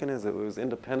this mechanism. It was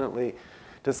independently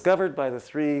discovered by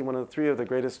one of the three of the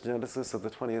greatest geneticists of the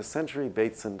 20th century,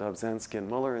 Bates and Dobzhansky and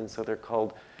Muller, and so they're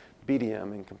called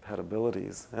BDM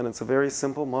incompatibilities. And it's a very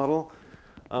simple model.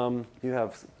 You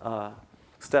have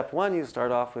step one, you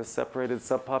start off with separated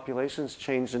subpopulations,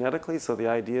 change genetically. So the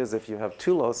idea is if you have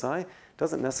two loci, it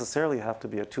doesn't necessarily have to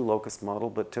be a two-locus model,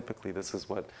 but typically this is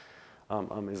what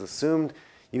is assumed.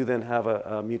 You then have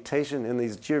a mutation in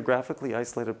these geographically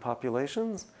isolated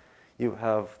populations. You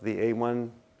have the A1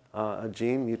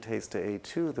 gene mutates to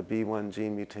A2, the B1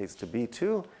 gene mutates to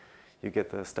B2. You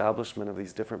get the establishment of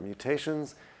these different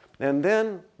mutations. And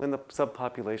then when the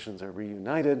subpopulations are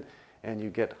reunited and you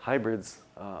get hybrids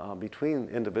between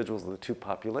individuals of the two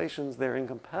populations, they're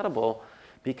incompatible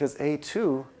because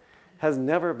A2 has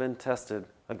never been tested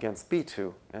against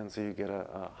B2, and so you get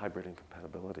a hybrid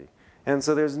incompatibility. And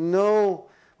so there's no,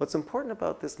 what's important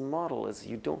about this model is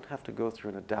you don't have to go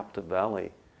through an adaptive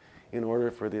valley in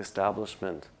order for the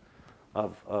establishment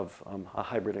of a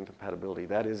hybrid incompatibility.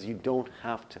 That is, you don't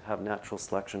have to have natural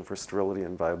selection for sterility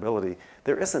and viability.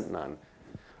 There isn't none.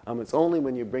 It's only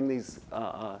when you bring these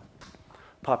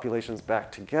populations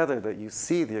back together that you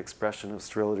see the expression of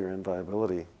sterility and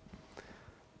viability.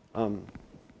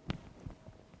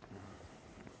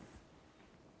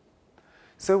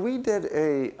 So we did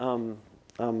a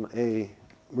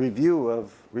review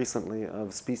recently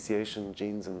of speciation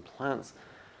genes in plants.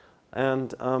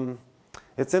 And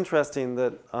it's interesting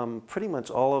that pretty much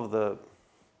all of the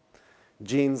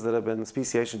genes that have been,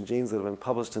 speciation genes that have been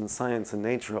published in Science and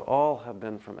Nature, all have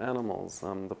been from animals.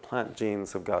 The plant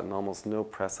genes have gotten almost no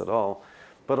press at all,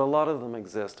 but a lot of them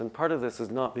exist. And part of this is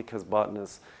not because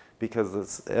botanists,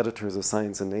 because the editors of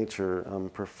Science and Nature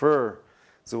prefer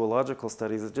zoological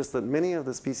studies. It's just that many of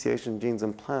the speciation genes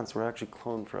in plants were actually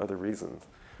cloned for other reasons,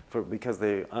 because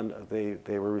they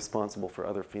were responsible for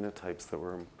other phenotypes that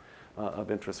were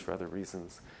of interest for other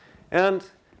reasons. And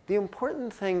the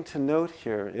important thing to note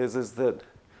here is that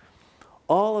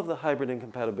all of the hybrid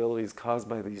incompatibilities caused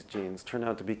by these genes turn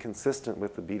out to be consistent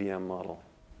with the BDM model.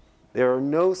 There are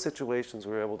no situations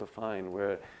we're able to find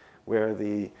where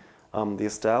the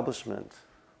establishment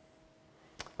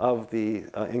of the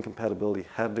incompatibility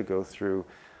had to go through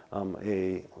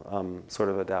a sort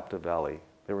of adaptive valley.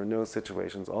 There were no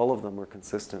situations. All of them were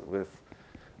consistent with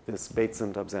this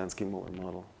Bateson-Dobzhansky-Muller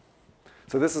model.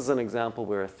 So this is an example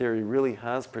where a theory really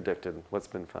has predicted what's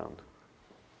been found.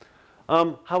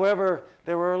 However,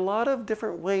 there were a lot of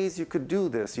different ways you could do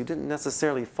this. You didn't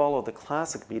necessarily follow the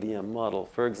classic BDM model.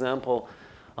 For example,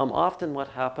 often what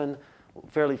happened,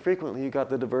 fairly frequently, you got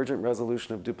the divergent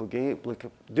resolution of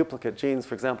duplicate genes.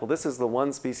 For example, this is the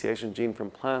one speciation gene from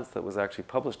plants that was actually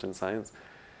published in Science.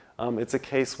 It's a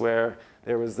case where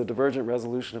there was the divergent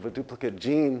resolution of a duplicate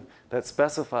gene that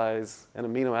specifies an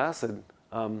amino acid.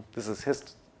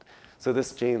 So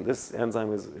this gene, this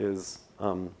enzyme is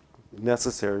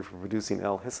necessary for producing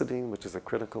L-histidine, which is a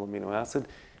critical amino acid.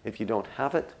 If you don't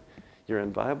have it, you're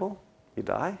inviable, you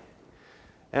die.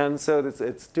 And so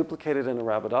it's duplicated in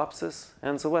Arabidopsis.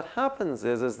 And so what happens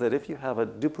is that if you have a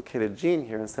duplicated gene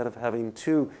here, instead of having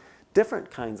two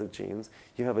different kinds of genes,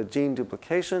 you have a gene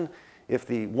duplication. If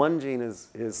the one gene is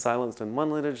silenced in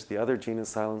one lineage, the other gene is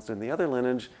silenced in the other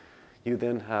lineage, you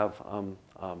then have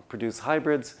produce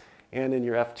hybrids. And in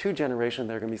your F2 generation,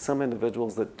 there are going to be some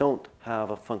individuals that don't have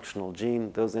a functional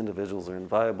gene. Those individuals are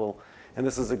inviable. And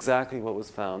this is exactly what was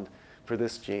found for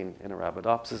this gene in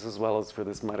Arabidopsis, as well as for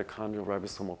this mitochondrial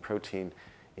ribosomal protein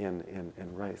in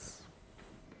rice.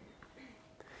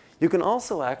 You can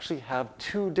also actually have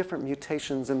two different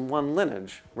mutations in one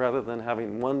lineage, rather than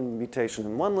having one mutation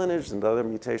in one lineage and the other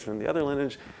mutation in the other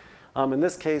lineage. In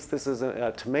this case, this is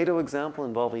a tomato example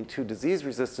involving two disease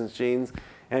resistance genes.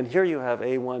 And here you have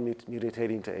A1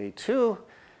 mutating to A2,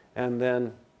 and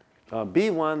then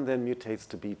B1 then mutates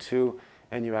to B2,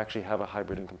 and you actually have a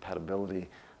hybrid incompatibility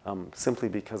simply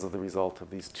because of the result of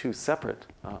these two separate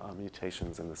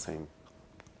mutations in the same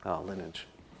lineage.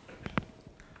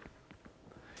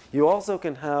 You also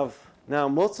can have, now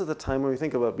most of the time when we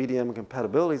think about BDM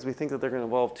incompatibilities, we think that they're going to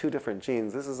involve two different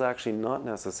genes. This is actually not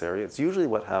necessary. It's usually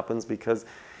what happens because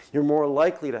you're more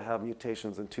likely to have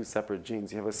mutations in two separate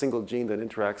genes. You have a single gene that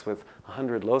interacts with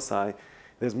 100 loci.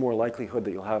 There's more likelihood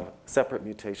that you'll have separate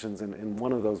mutations in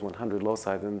one of those 100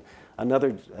 loci than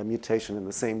another mutation in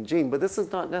the same gene. But this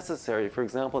is not necessary. For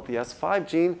example, at the S5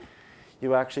 gene,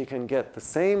 you actually can get the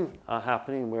same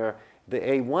happening where the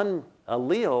A1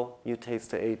 allele mutates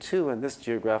to A2 in this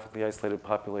geographically isolated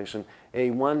population,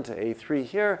 A1 to A3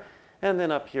 here, and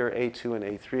then up here, A2 and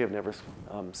A3 have never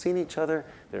seen each other.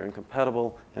 They're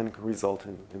incompatible and can result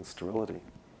in sterility.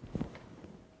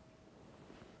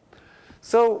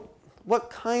 So what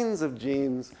kinds of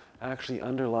genes actually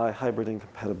underlie hybrid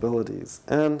incompatibilities?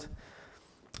 And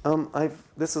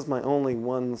this is my only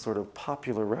one sort of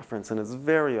popular reference, and it's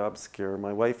very obscure.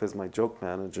 My wife is my joke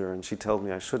manager, and she tells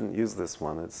me I shouldn't use this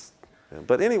one.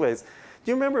 But anyways, do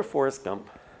you remember Forrest Gump?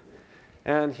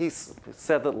 And he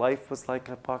said that life was like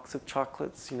a box of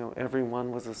chocolates. You know,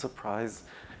 everyone was a surprise.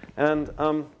 And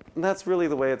that's really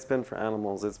the way it's been for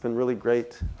animals. It's been really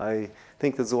great. I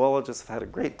think the zoologists have had a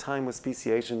great time with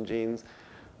speciation genes.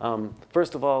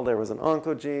 First of all, there was an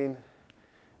oncogene,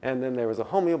 and then there was a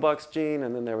homeobox gene,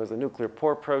 and then there was a nuclear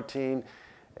pore protein,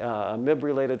 a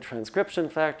MIB-related transcription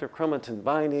factor, chromatin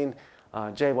binding,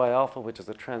 JY-alpha, which is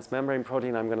a transmembrane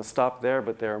protein. I'm going to stop there,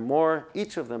 but there are more.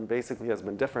 Each of them basically has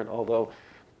been different, although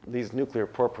these nuclear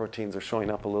pore proteins are showing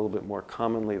up a little bit more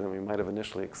commonly than we might have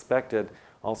initially expected.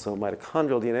 also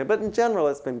mitochondrial DNA. But in general,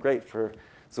 it's been great for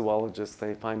zoologists.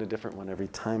 They find a different one every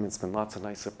time. It's been lots of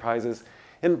nice surprises.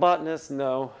 In botanists,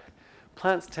 no.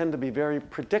 Plants tend to be very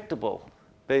predictable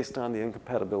based on the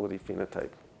incompatibility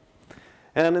phenotype.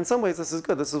 And in some ways, this is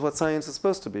good. This is what science is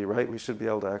supposed to be, right? We should be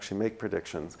able to actually make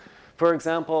predictions. For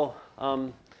example,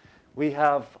 we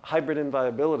have hybrid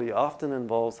inviability often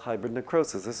involves hybrid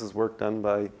necrosis. This is work done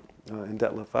by in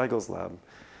Detlef Weigel's lab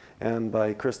and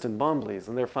by Kirsten Bomblies.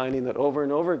 And they're finding that over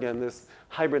and over again, this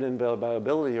hybrid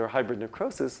inviability or hybrid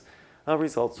necrosis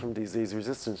results from disease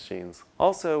resistance genes.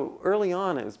 Also, early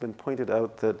on, it has been pointed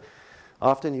out that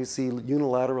often you see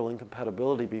unilateral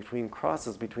incompatibility between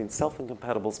crosses between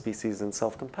self-incompatible species and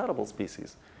self-compatible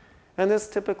species. And this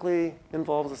typically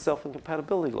involves a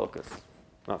self-incompatibility locus,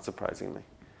 not surprisingly.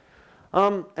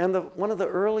 And one of the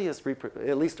earliest,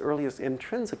 at least earliest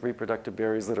intrinsic reproductive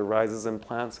barriers that arises in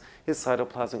plants is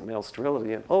cytoplasmic male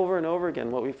sterility. And over again,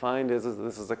 what we find is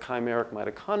this is a chimeric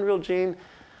mitochondrial gene,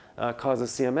 causes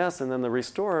CMS, and then the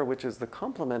restorer, which is the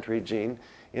complementary gene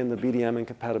in the BDM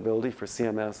incompatibility for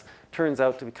CMS, turns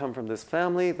out to come from this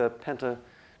family, the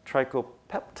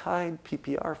pentatricopeptide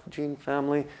PPR gene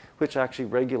family, which actually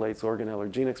regulates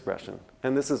organelle gene expression.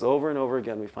 And this is over and over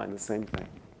again, we find the same thing.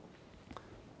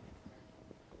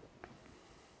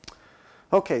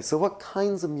 Okay, so what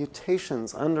kinds of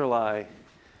mutations underlie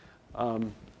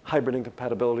hybrid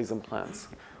incompatibilities in plants?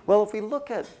 Well, if we look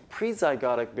at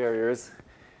prezygotic barriers,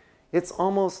 it's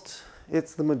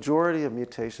the majority of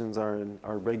mutations are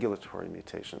regulatory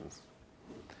mutations.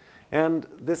 And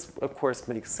this, of course,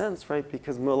 makes sense, right?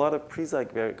 Because a lot of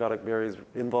prezygotic barriers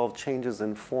involve changes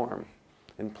in form,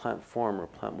 in plant form or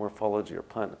plant morphology or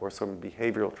some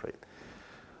behavioral trait.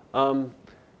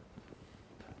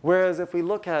 Whereas if we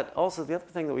look at, also the other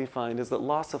thing that we find is that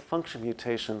loss of function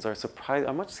mutations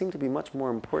seem to be much more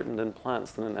important in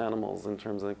plants than in animals in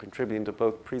terms of contributing to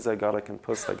both prezygotic and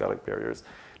postzygotic barriers.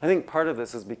 I think part of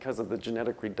this is because of the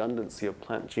genetic redundancy of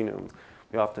plant genomes.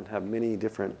 We often have many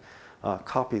different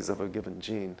copies of a given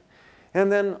gene.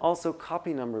 And then also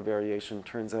copy number variation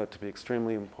turns out to be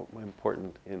extremely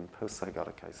important in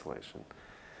postzygotic isolation.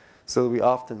 So we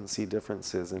often see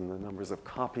differences in the numbers of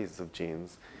copies of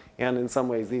genes. And in some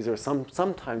ways, these are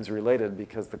sometimes related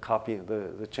because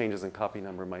the changes in copy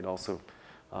number might also,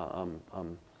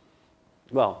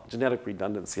 genetic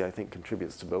redundancy, I think,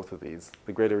 contributes to both of these.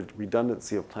 The greater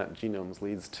redundancy of plant genomes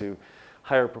leads to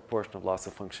higher proportion of loss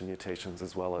of function mutations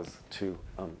as well as to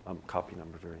copy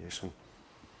number variation.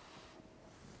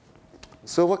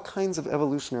 So what kinds of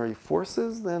evolutionary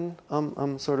forces then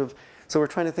so we're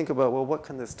trying to think about, well, what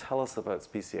can this tell us about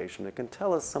speciation? It can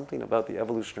tell us something about the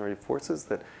evolutionary forces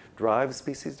that drive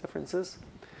species differences.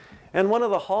 And one of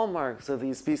the hallmarks of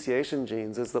these speciation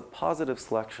genes is that positive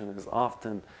selection is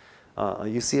often,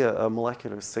 you see a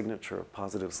molecular signature of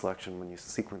positive selection when you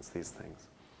sequence these things.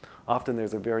 Often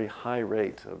there's a very high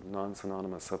rate of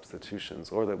non-synonymous substitutions,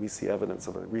 or that we see evidence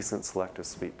of a recent selective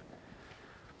sweep.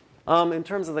 In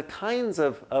terms of the kinds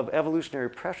of evolutionary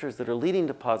pressures that are leading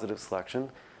to positive selection,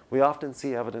 we often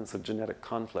see evidence of genetic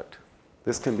conflict.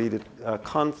 This can be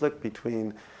conflict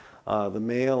between the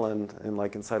male and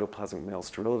like in cytoplasmic male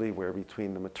sterility, where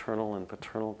between the maternal and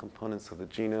paternal components of the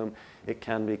genome. It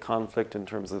can be conflict in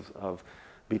terms of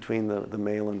between the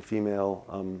male and female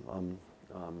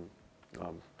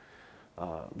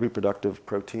reproductive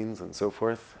proteins and so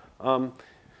forth.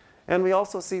 And we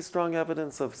also see strong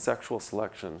evidence of sexual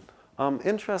selection.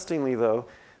 Interestingly, though,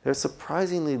 there's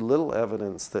surprisingly little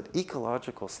evidence that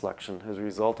ecological selection has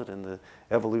resulted in the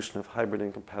evolution of hybrid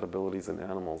incompatibilities in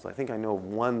animals. I think I know of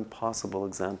one possible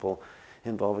example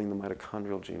involving the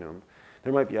mitochondrial genome.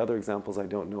 There might be other examples I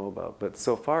don't know about, but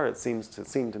so far it seems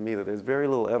to me that there's very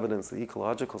little evidence that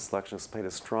ecological selection has played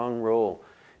a strong role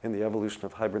in the evolution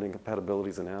of hybrid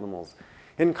incompatibilities in animals.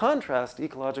 In contrast,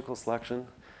 ecological selection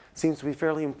seems to be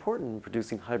fairly important in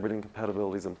producing hybrid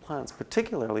incompatibilities in plants,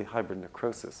 particularly hybrid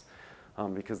necrosis.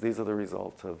 Because these are the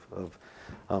result of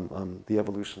the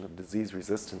evolution of disease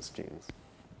resistance genes.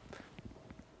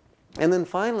 And then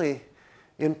finally,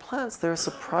 in plants, there are a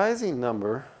surprising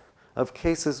number of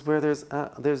cases where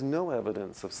there's no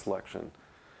evidence of selection.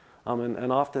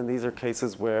 And often these are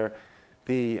cases where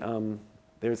there's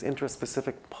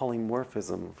intraspecific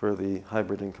polymorphism for the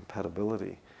hybrid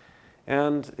incompatibility.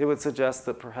 And it would suggest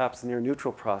that perhaps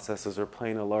near-neutral processes are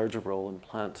playing a larger role in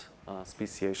plant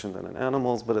speciation than in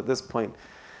animals. But at this point,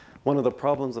 one of the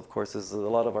problems, of course, is that a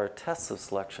lot of our tests of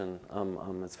selection,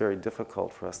 it's very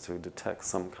difficult for us to detect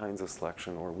some kinds of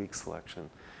selection or weak selection.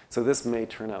 So this may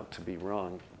turn out to be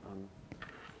wrong.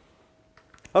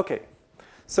 Okay,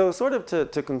 so sort of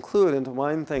to conclude and to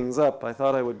wind things up, I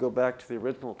thought I would go back to the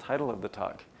original title of the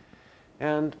talk.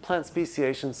 and plant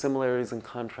speciation, similarities and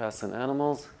contrasts in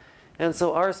animals. And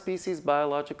so are species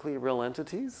biologically real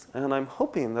entities? And I'm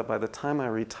hoping that by the time I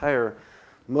retire,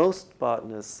 most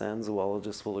botanists and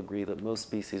zoologists will agree that most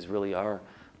species really are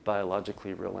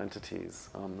biologically real entities.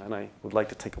 And I would like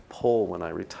to take a poll when I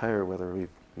retire whether we've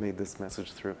made this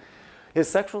message through. Is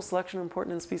sexual selection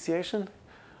important in speciation?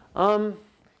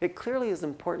 It clearly is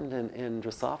important in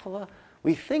Drosophila.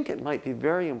 We think it might be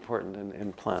very important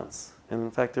in plants. And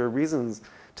in fact, there are reasons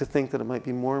to think that it might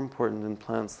be more important in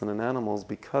plants than in animals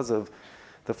because of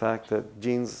the fact that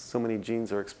so many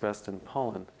genes are expressed in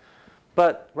pollen.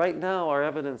 But right now, our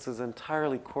evidence is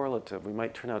entirely correlative. We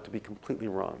might turn out to be completely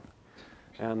wrong.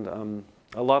 And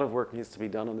a lot of work needs to be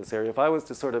done in this area. If I was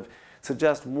to sort of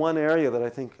suggest one area that I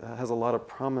think has a lot of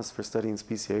promise for studying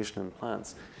speciation in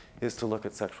plants, is to look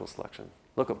at sexual selection.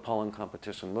 Look at pollen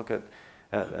competition. Look at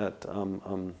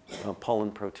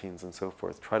pollen proteins and so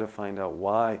forth. Try to find out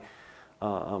why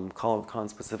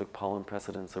conspecific pollen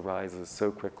precedence arises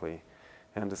so quickly,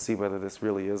 and to see whether this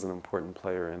really is an important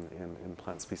player in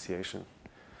plant speciation.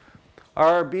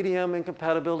 Are BDM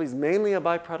incompatibilities mainly a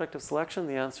byproduct of selection?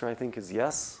 The answer, I think, is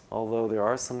yes, although there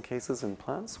are some cases in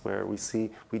plants where we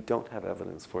don't have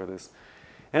evidence for this.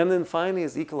 And then finally,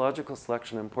 is ecological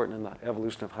selection important in the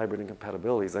evolution of hybrid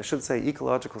incompatibilities? I should say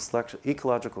ecological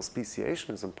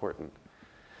speciation is important,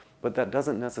 but that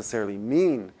doesn't necessarily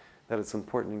mean that it's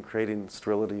important in creating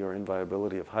sterility or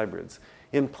inviability of hybrids.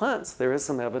 In plants, there is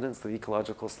some evidence that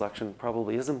ecological selection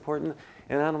probably is important.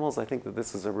 In animals, I think that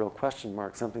this is a real question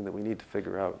mark, something that we need to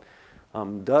figure out.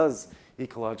 Does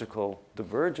ecological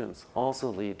divergence also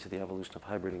lead to the evolution of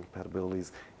hybrid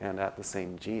incompatibilities and at the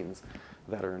same genes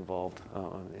that are involved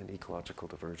in ecological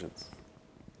divergence?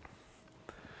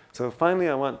 So finally,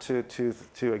 I want to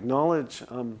acknowledge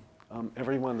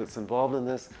everyone that's involved in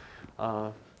this.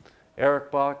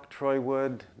 Eric Bach, Troy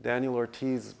Wood, Daniel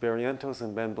Ortiz Barrientos,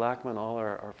 and Ben Blackman all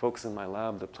are folks in my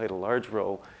lab that played a large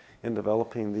role in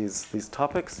developing these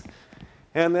topics.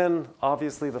 And then,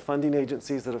 obviously, the funding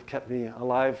agencies that have kept me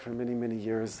alive for many, many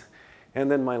years. And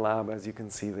then my lab, as you can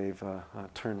see, they've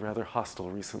turned rather hostile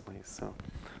recently. So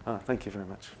thank you very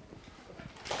much.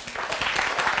 We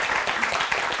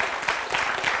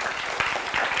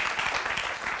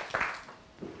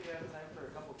have time for a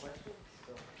couple questions.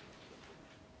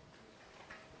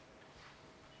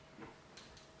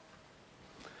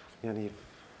 Yaniv.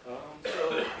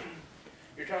 So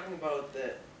you're talking about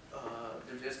that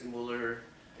Dzerzhinsky-Muller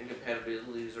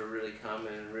incompatibilities are really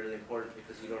common and really important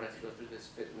because you don't have to go through this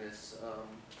fitness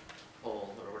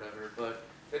poll or whatever. But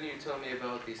then you tell me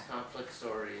about these conflict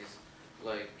stories,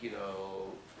 like,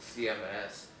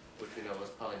 CMS, which we know is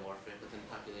polymorphic within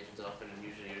populations often, and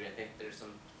usually you're going to think there's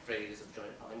some phrase of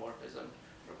joint polymorphism,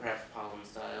 or perhaps pollen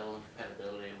style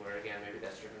incompatibility, where again maybe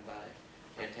that's driven by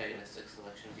antagonistic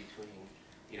selection between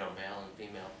male and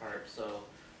female parts. So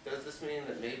does this mean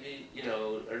that maybe, do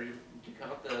you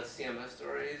count the CMS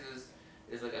stories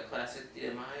as like a classic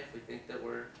DMI if we think that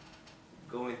we're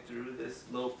going through this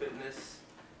low fitness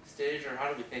stage, or how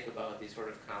do we think about these sort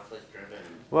of conflict-driven?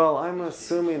 Well, I'm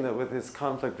assuming that with this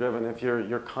conflict-driven, if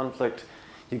your conflict,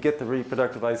 you get the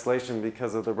reproductive isolation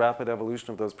because of the rapid evolution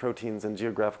of those proteins in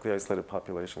geographically isolated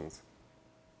populations.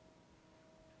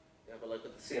 Yeah, but like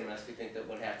with the CMS, we think that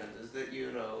what happens is that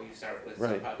you start with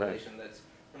some population that's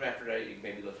hermaphrodite, you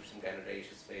maybe go through some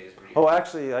gynodaceous phase. Where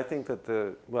actually, I think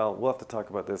that we'll have to talk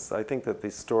about this. I think that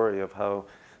the story of how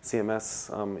CMS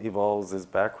evolves is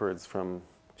backwards from,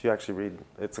 if you actually read,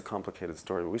 it's a complicated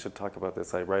story. We should talk about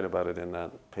this. I write about it in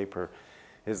that paper.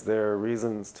 Is there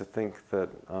reasons to think that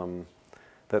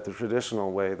that the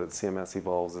traditional way that CMS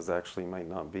evolves is actually might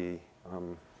not be,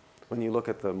 when you look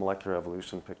at the molecular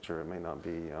evolution picture, it may not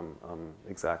be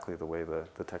exactly the way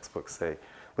the textbooks say.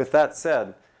 With that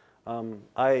said,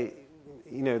 I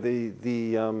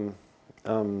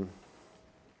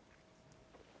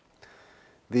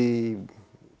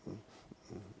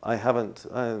haven't,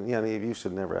 you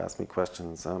should never ask me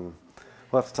questions. We'll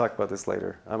have to talk about this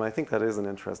later. I think that is an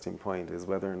interesting point, is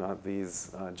whether or not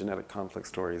these genetic conflict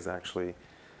stories actually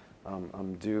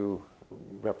do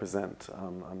represent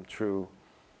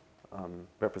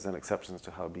represent exceptions to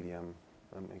how BDM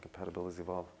incompatibilities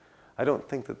evolve. I don't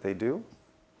think that they do,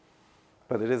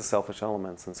 but it is selfish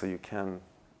elements, and so you can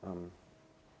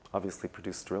obviously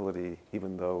produce sterility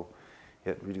even though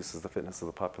it reduces the fitness of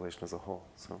the population as a whole.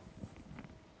 So.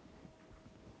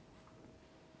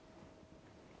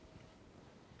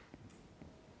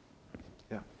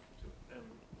 Yeah. So,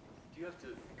 do you have to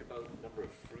think about the number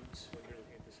of fruits when you're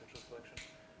looking at the sexual selection,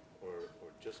 or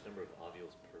just number of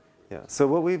ovules per fruit? Yeah. So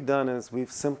what we've done is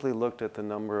we've simply looked at the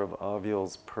number of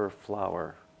ovules per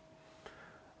flower.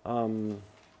 and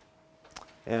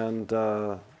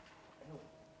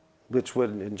which would,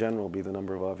 in general, be the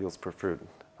number of ovules per fruit.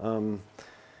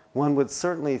 One would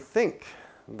certainly think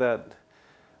that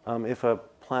if a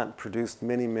plant produced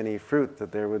many, many fruit,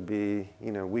 that there would be,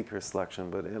 weaker selection.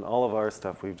 But in all of our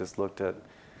stuff, we've just looked at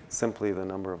simply the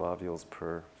number of ovules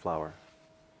per flower.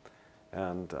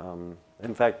 And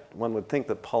in fact, one would think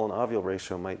that pollen-ovule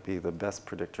ratio might be the best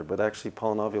predictor, but actually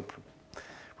pollen-ovule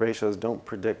ratios don't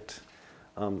predict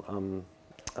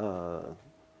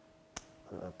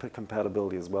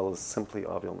compatibility as well as simply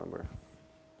ovule number.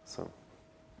 So.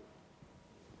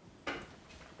 Could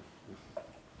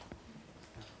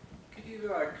you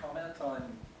comment on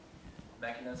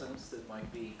mechanisms that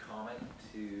might be common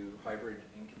to hybrid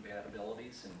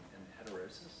incompatibilities and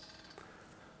heterosis?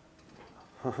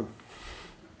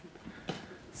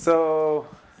 So,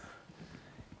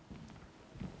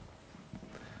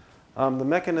 the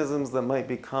mechanisms that might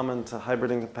be common to hybrid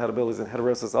incompatibilities and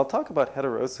heterosis. I'll talk about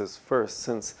heterosis first,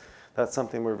 since that's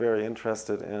something we're very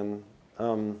interested in.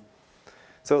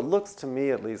 So it looks to me,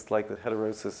 at least, like that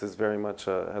heterosis is very much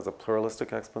has a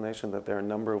pluralistic explanation, that there are a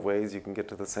number of ways you can get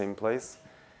to the same place.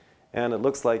 And it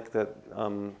looks like that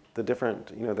the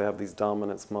different, they have these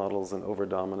dominance models and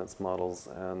overdominance models,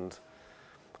 and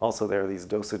also there are these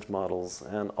dosage models,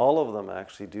 and all of them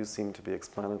actually do seem to be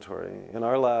explanatory. In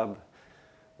our lab,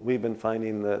 we've been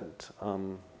finding that,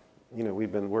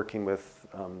 we've been working with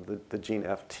the gene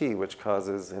FT, which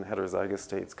causes, in heterozygous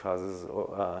states, causes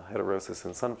heterosis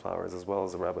in sunflowers as well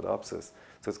as Arabidopsis.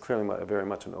 So it's clearly very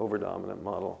much an overdominant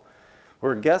model.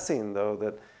 We're guessing, though,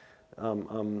 that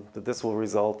that this will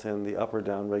result in the up or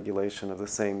down regulation of the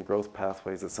same growth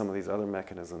pathways that some of these other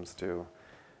mechanisms do.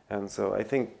 And so I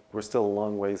think we're still a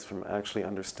long ways from actually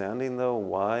understanding, though,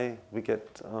 why we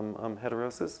get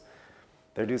heterosis.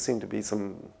 There do seem to be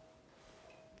some,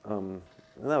 and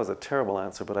that was a terrible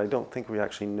answer, but I don't think we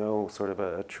actually know sort of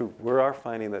a true, we are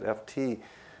finding that FT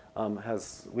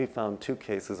we found 2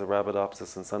 cases,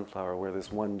 Arabidopsis and sunflower, where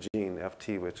there's one gene,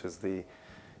 FT, which is the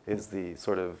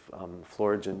sort of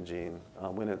florigin gene.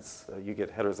 When you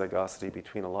get heterozygosity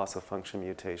between a loss of function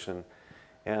mutation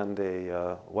and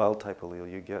a wild type allele,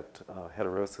 you get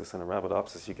heterosis. In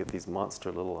Arabidopsis, you get these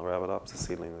monster little Arabidopsis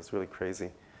seedlings. It's really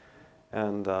crazy.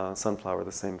 And sunflower,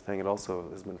 the same thing. It also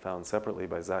has been found separately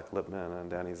by Zach Lipman and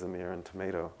Danny Zamir in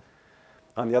tomato.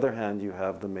 On the other hand, you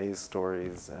have the maize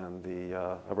stories and the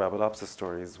Arabidopsis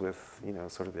stories with,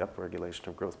 sort of the upregulation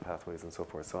of growth pathways and so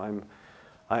forth. So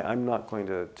I'm not going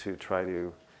to try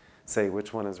to say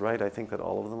which one is right. I think that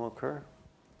all of them occur.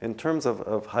 In terms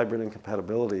of hybrid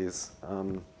incompatibilities,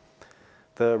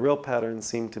 the real patterns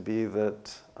seem to be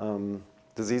that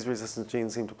disease-resistant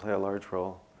genes seem to play a large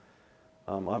role.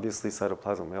 Obviously,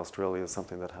 cytoplasmic male is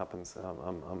something that happens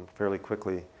fairly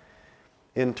quickly.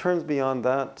 In terms beyond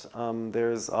that,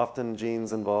 there's often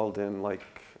genes involved in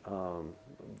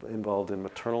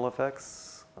maternal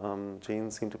effects.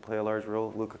 Genes seem to play a large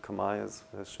role. Luca Kamai has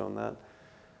shown that.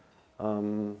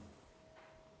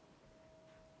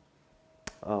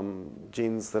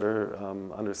 Genes that are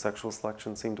under sexual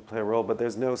selection seem to play a role, but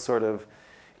there's no sort of,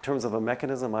 in terms of a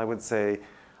mechanism, I would say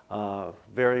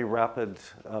very rapid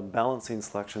balancing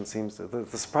selection seems to,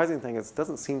 the surprising thing is it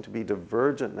doesn't seem to be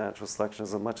divergent natural selection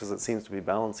as much as it seems to be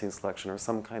balancing selection, or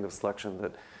some kind of selection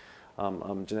that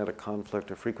genetic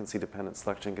conflict or frequency-dependent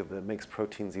selection that makes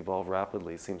proteins evolve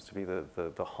rapidly seems to be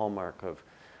the hallmark of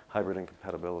hybrid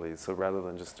incompatibilities. So rather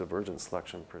than just divergent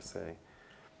selection per se.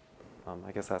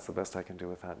 I guess that's the best I can do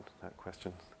with that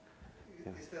question.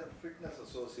 Yeah. Is there fitness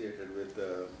associated with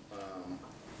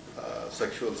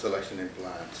sexual selection in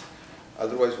plants?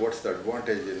 Otherwise, what's the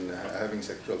advantage in having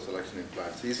sexual selection in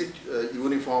plants? Is it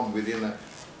uniform within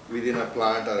a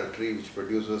plant or a tree which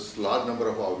produces large number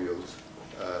of ovules,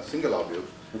 single ovules,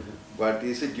 but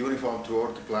is it uniform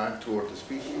throughout the plant, throughout the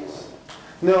species?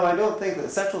 No, I don't think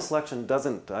that sexual selection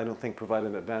doesn't, I don't think, provide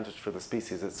an advantage for the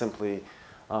species. It's simply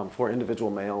for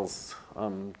individual males,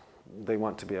 they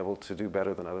want to be able to do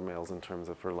better than other males in terms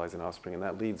of fertilizing offspring, and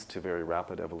that leads to very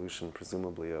rapid evolution,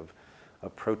 presumably, of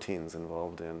proteins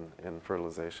involved in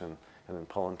fertilization and in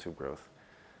pollen tube growth.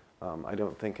 I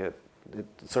don't think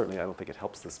certainly I don't think it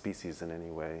helps the species in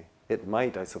any way. It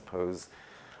might, I suppose,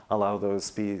 allow those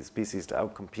species to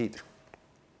outcompete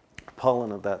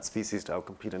pollen of that species to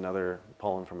outcompete another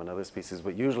pollen from another species,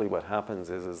 but usually what happens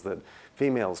is that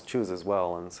females choose as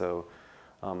well, and so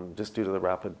just due to the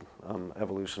rapid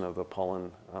evolution of the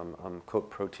pollen coat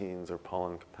proteins or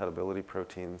pollen compatibility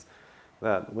proteins,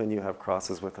 that when you have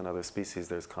crosses with another species,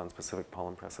 there's conspecific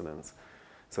pollen precedence.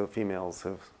 So females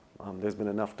have, there's been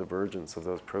enough divergence of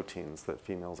those proteins that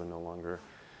females are no longer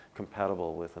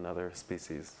compatible with another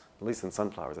species. At least in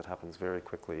sunflowers, it happens very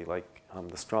quickly. Like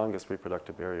the strongest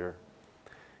reproductive barrier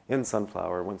in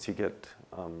sunflower, once you get,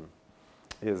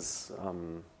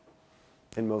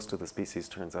 in most of the species,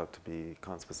 turns out to be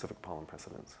conspecific pollen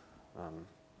precedence.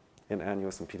 In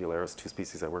Annuus and Petiolaris, 2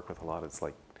 species I work with a lot, it's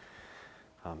like,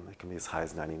 it can be as high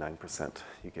as 99%.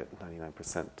 You get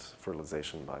 99%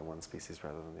 fertilization by one species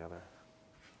rather than the other.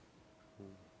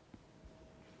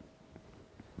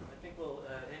 I think we'll,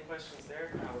 any questions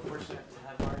there? We're fortunate to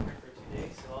have Loren here for 2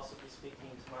 days. He'll also be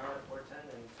speaking tomorrow at 4:10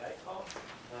 in Guide Call.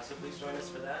 So please join us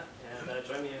for that. And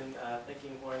join me in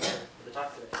thanking Loren for the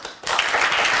talk today.